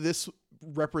think this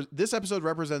episode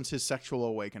represents his sexual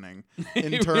awakening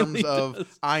in It terms really of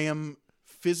does. I am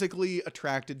physically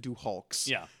attracted to Hulks.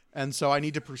 yeah. And so I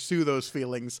need to pursue those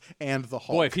feelings and the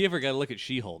Hulk. Boy, if he ever got to look at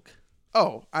She-Hulk.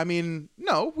 Oh, I mean,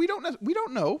 no, we don't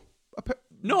know.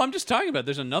 No, I'm just talking about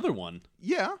there's another one.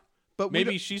 Yeah, but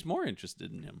Maybe she's more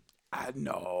interested in him.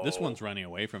 no. This one's running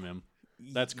away from him.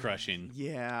 That's crushing.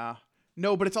 Yeah.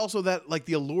 No, but it's also that like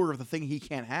the allure of the thing he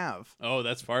can't have. Oh,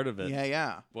 that's part of it.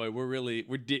 Yeah. Boy,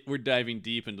 we're diving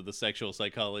deep into the sexual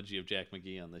psychology of Jack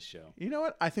McGee on this show. You know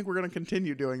what? I think we're going to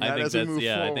continue doing that I think as we that's move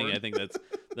forward. I think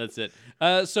that's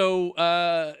it.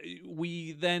 So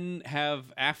we then have,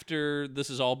 after this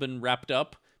has all been wrapped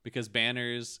up, because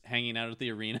Banner's hanging out at the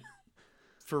arena.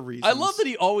 For reasons. I love that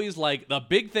he always, like, the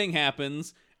big thing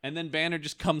happens and then Banner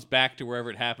just comes back to wherever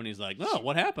it happened. He's like, "Oh,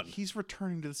 what happened?" He's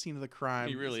returning to the scene of the crime.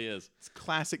 He really is. It's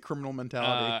classic criminal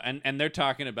mentality. And they're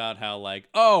talking about how, like,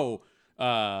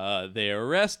 they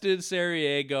arrested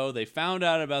Sarajevo. They found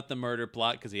out about the murder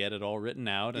plot because he had it all written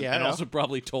out, and, Yeah, and yeah. also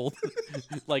probably told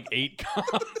like 8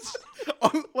 cops.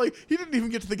 Like, he didn't even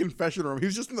get to the confession room. He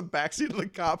was just in the backseat of the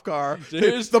cop car.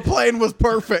 Here's- The plan was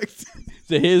perfect.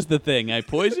 So here's the thing: I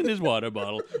poisoned his water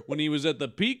bottle when he was at the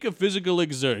peak of physical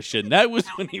exertion. That was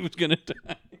when he was gonna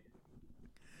die.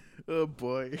 Oh,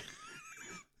 boy.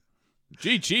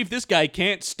 Gee, Chief, this guy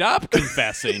can't stop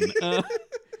confessing.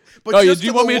 But Do just you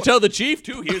to want the me to one- tell the chief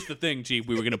too? Here's the thing, Chief.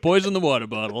 We were going to poison the water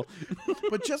bottle.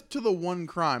 But just to the one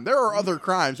crime. There are other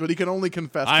crimes, but he can only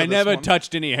confess to I this never one.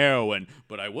 touched any heroin,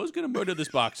 but I was going to murder this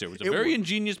boxer. It was a very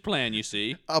ingenious plan, you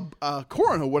see. A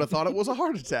coroner would have thought it was a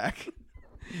heart attack.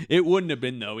 It wouldn't have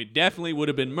been, though. It definitely would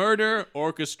have been murder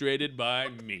orchestrated by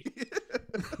me.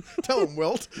 Tell him,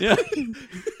 Wilt. Yeah.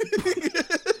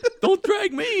 Don't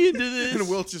drag me into this. And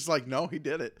Wilt's just like, no, he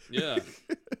did it. Yeah.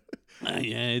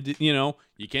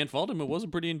 You can't fault him. It was a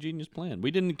pretty ingenious plan.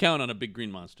 We didn't count on a big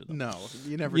green monster, though. No,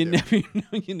 you never You do.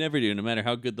 you never do, no matter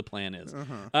how good the plan is.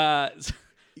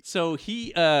 So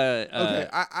he Okay,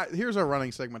 here's our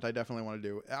running segment I definitely want to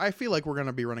do. I feel like we're going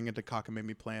to be running into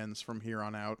cockamamie plans from here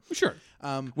on out. sure.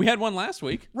 We had one last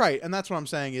week. Right, and that's what I'm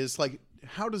saying is like,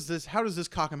 how does this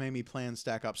cockamamie plan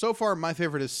stack up? So far, my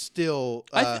favorite is still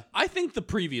I think the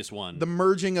previous one. the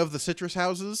merging of the citrus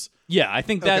houses. Yeah, I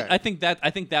think that Okay. I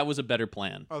think that was a better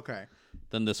plan Okay,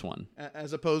 than this one.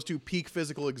 as opposed to peak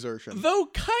physical exertion. Though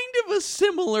kind of a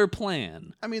similar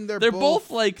plan. I mean, they're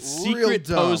both like real secret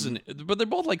dumb. poison, but they're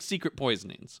both like secret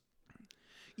poisonings.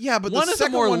 Yeah, but One the is a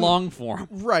second more one, long form.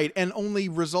 right, and only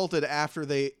resulted after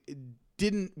they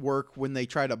didn't work when they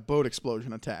tried a boat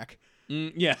explosion attack.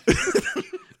 Yeah.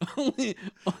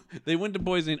 They went to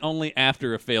poisoning only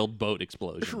after a failed boat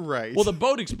explosion. Right. Well, the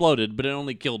boat exploded, but it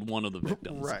only killed one of the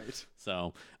victims. Right.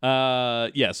 So,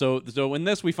 yeah. So in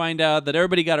this, we find out that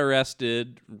everybody got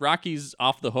arrested. Rocky's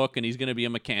off the hook, and he's going to be a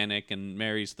mechanic, and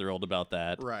Mary's thrilled about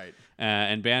that. Right.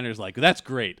 And Banner's like, "That's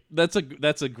great. That's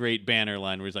a great Banner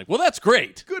line." Where he's like, "Well, that's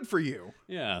great. Good for you.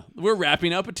 Yeah, we're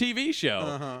wrapping up a TV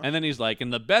show." And then he's like,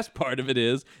 "And the best part of it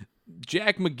is."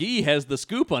 Jack McGee has the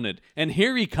scoop on it, and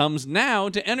here he comes now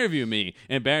to interview me.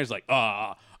 And Banner's like,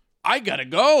 I gotta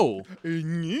go.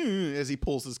 As he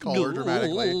pulls his collar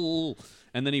dramatically.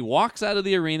 And then he walks out of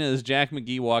the arena as Jack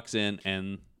McGee walks in,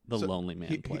 and the lonely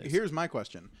man plays. Here's my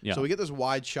question. Yeah. So we get this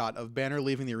wide shot of Banner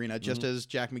leaving the arena just as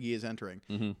Jack McGee is entering.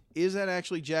 Is that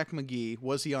actually Jack McGee?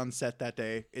 Was he on set that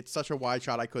day? It's such a wide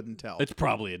shot I couldn't tell. It's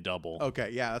probably a double.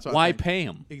 Okay, yeah, that's what Why I think. pay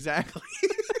him? Exactly.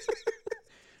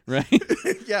 Right?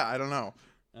 Yeah, I don't know.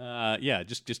 Yeah,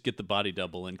 just get the body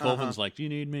double. And Colvin's like, "Do you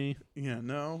need me?" Yeah,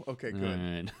 no? Okay, good. All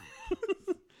right.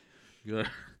 Good.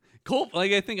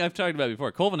 Like I think I've talked about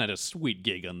before, Colvin had a sweet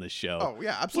gig on this show. Oh,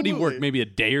 yeah, Would absolutely. he work maybe a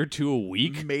day or two a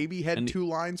week? Maybe had And- 2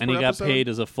 lines and per he got episode. paid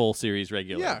as a full series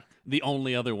regular. Yeah. The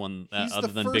only other one He's other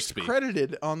the than first Bixby.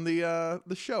 credited on the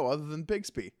show other than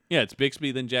Bixby. Yeah, it's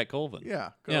Bixby, then Jack Colvin.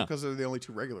 Yeah, Yeah. because they're the only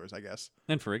 2 regulars, I guess.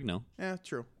 And Ferrigno, Yeah,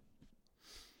 true.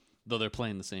 though they're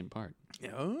playing the same part.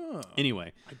 Oh,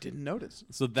 Anyway, I didn't notice.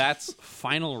 so that's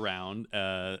final round,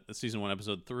 season 1,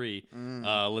 episode 3.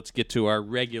 Mm. Let's get to our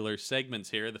regular segments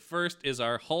here. The first is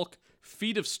our Hulk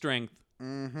Feat of Strength.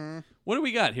 Mm-hmm. What do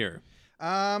we got here?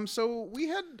 So we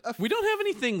had a. We don't have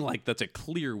anything like that's a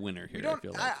clear winner here. We don't. I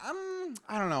feel like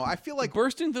I don't know. I feel like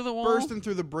bursting through the wall. bursting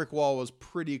through the brick wall was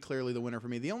pretty clearly the winner for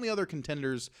me. The only other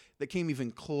contenders that came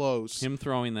even close. Him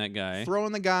throwing that guy.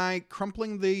 Throwing the guy,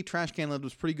 crumpling the trash can lid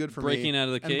was pretty good for me. Breaking out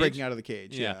of the And cage? breaking out of the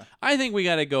cage, yeah. I think we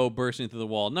got to go bursting through the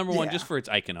wall. Number one, Yeah. just for its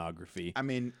iconography. I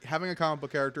mean, having a comic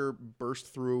book character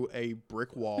burst through a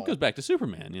brick wall. It goes back to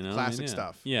Superman, you know. Classic yeah.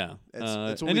 stuff. Yeah,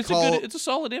 It's what and we it's call- it's a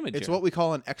solid image. It's here. what we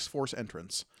call an X-Force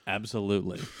entrance.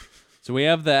 Absolutely. So we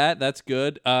have that. That's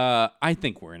good. I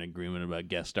think we're in agreement about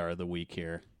guest star of the week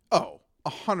here. Oh,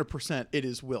 100% it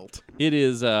is Wilt. It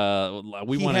is.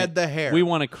 We He want had the hair. We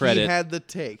want to credit. He had the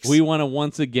takes. We want to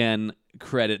once again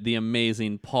credit the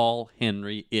amazing Paul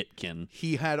Henry Itkin.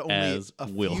 He had only as a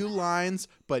Will. few lines,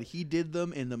 but he did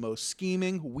them in the most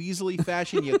scheming, Weasley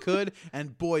fashion you could,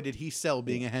 and boy, did he sell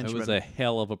being a It henchman. was a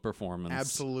hell of a performance.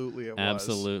 Absolutely, it was.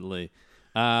 Absolutely.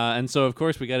 And so, of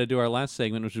course, we got to do our last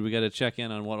segment, which is we got to check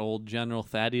in on what old General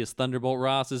Thaddeus Thunderbolt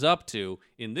Ross is up to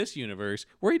in this universe,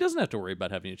 where he doesn't have to worry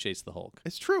about having to chase the Hulk.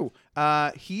 It's true.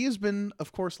 He has been,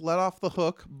 of course, let off the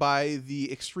hook by the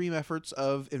extreme efforts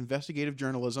of investigative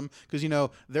journalism, because, you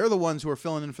know, they're the ones who are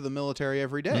filling in for the military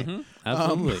every day.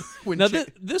 Absolutely. when Now, Ja-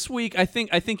 this week, I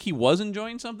think he was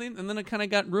enjoying something, and then it kind of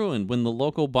got ruined when the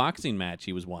local boxing match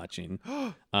he was watching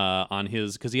on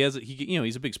his, because he's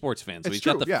a big sports fan, so It's he's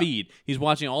got true, the yeah. feed. He's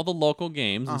watching all the local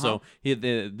games, and so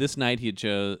this night he had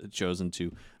chosen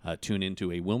to tune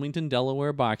into a Wilmington,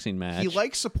 Delaware boxing match. He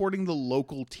likes supporting the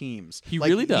local teams. He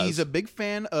really does. He's a big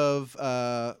fan of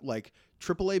like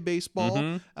AAA baseball.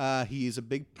 Mm-hmm. He's a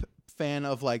big fan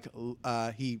of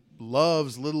he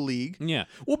loves Little League. Yeah.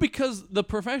 Well, because the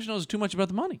professional is too much about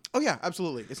the money. Oh yeah,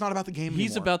 absolutely. It's not about the game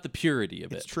He's anymore. about the purity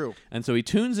of it. It's true. And so he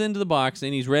tunes into the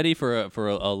boxing. He's ready for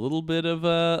a little bit of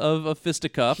a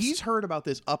fisticuffs. He's heard about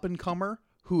this up and comer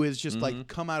who has just Mm-hmm. like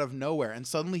come out of nowhere, and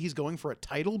suddenly he's going for a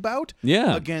title bout.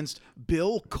 Yeah. Against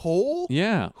Bill Cole.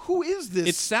 Yeah. Who is this?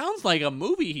 It sounds like a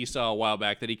movie he saw a while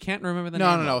back that he can't remember the no,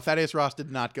 name no, no. of. Thaddeus Ross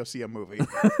did not go see a movie.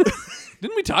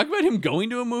 Didn't we talk about him going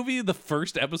to a movie the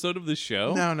first episode of the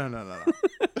show? No.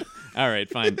 All right,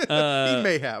 fine. He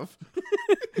may have.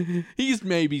 He's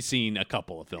maybe seen a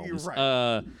couple of films. You're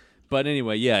right. But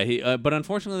anyway, yeah. He. But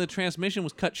unfortunately, the transmission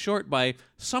was cut short by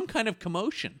some kind of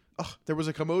commotion. There was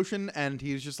a commotion, and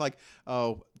he's just like,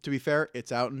 oh, to be fair,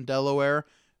 it's out in Delaware.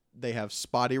 They have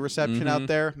spotty reception out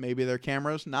there. Maybe their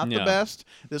cameras not the Yeah. best.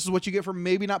 This is what you get for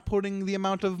maybe not putting the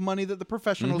amount of money that the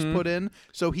professionals put in.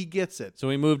 So he gets it. So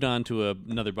we moved on to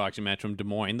another boxing match from Des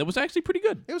Moines that was actually pretty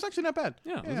good. It was actually not bad.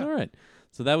 Yeah, it was all right.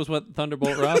 So that was what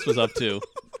Thunderbolt Ross was up to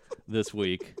this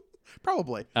week.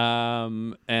 Probably.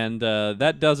 And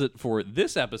that does it for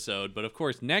this episode. But of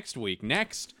course, next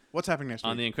What's happening next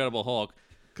on week? The Incredible Hulk.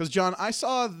 Because John, I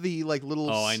saw the little.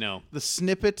 Oh, I know. The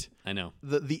snippet. I know.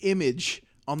 The image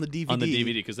on the DVD. On the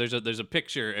DVD, because there's a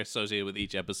picture associated with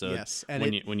each episode. Yes, and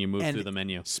when you move and through the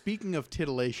menu. Speaking of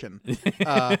titillation,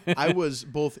 I was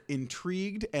both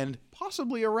intrigued and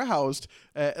possibly aroused,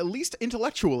 at least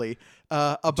intellectually,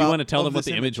 about. Do you want to tell them what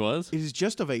this the image was? It is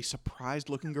just of a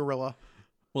surprised-looking gorilla.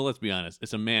 Well, let's be honest.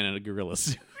 It's a man in a gorilla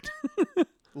suit.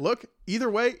 Look, either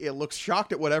way, it looks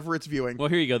shocked at whatever it's viewing. Well,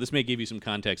 here you go. This may give you some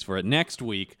context for it. Next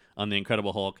week on The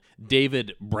Incredible Hulk,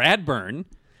 David Bradburn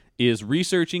is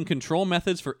researching control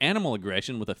methods for animal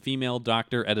aggression with a female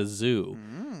doctor at a zoo.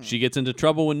 She gets into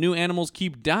trouble when new animals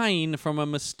keep dying from a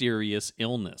mysterious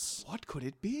illness. What could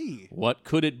it be? What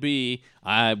could it be?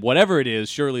 Whatever it is,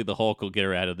 surely the Hulk will get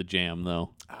her out of the jam,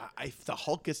 though. If the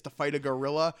Hulk gets to fight a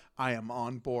gorilla, I am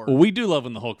on board. Well, we do love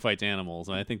when the Hulk fights animals,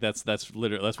 and I think that's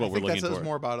literally what we're looking I think that for. says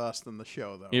more about us than the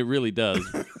show, though. It really does.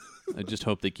 I just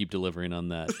hope they keep delivering on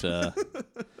that.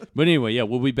 But anyway, yeah,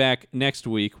 we'll be back next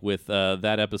week with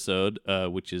that episode,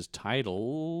 which is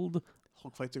titled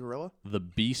Hulk fights a gorilla? The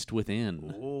Beast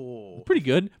Within. Oh. Pretty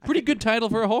good. Pretty good title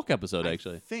for a Hulk episode,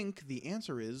 actually. I think the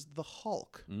answer is the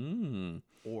Hulk.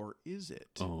 Or is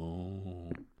it?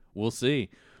 Oh. We'll see.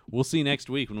 We'll see next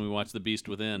week when we watch The Beast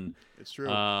Within. It's true.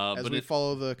 As we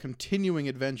follow the continuing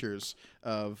adventures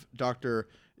of Dr.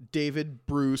 David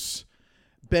Bruce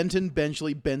Benton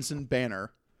Benchley Benson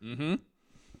Banner. PhD.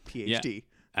 Yeah,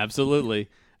 absolutely.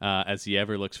 As he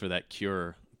ever looks for that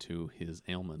cure to his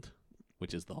ailment,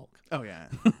 which is the Hulk. Oh, yeah.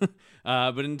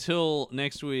 But until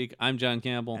next week, I'm John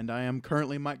Campbell. And I am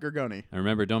currently Mike Gargoni. And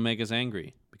remember, don't make us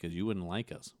angry, because you wouldn't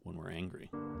like us when we're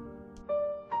angry.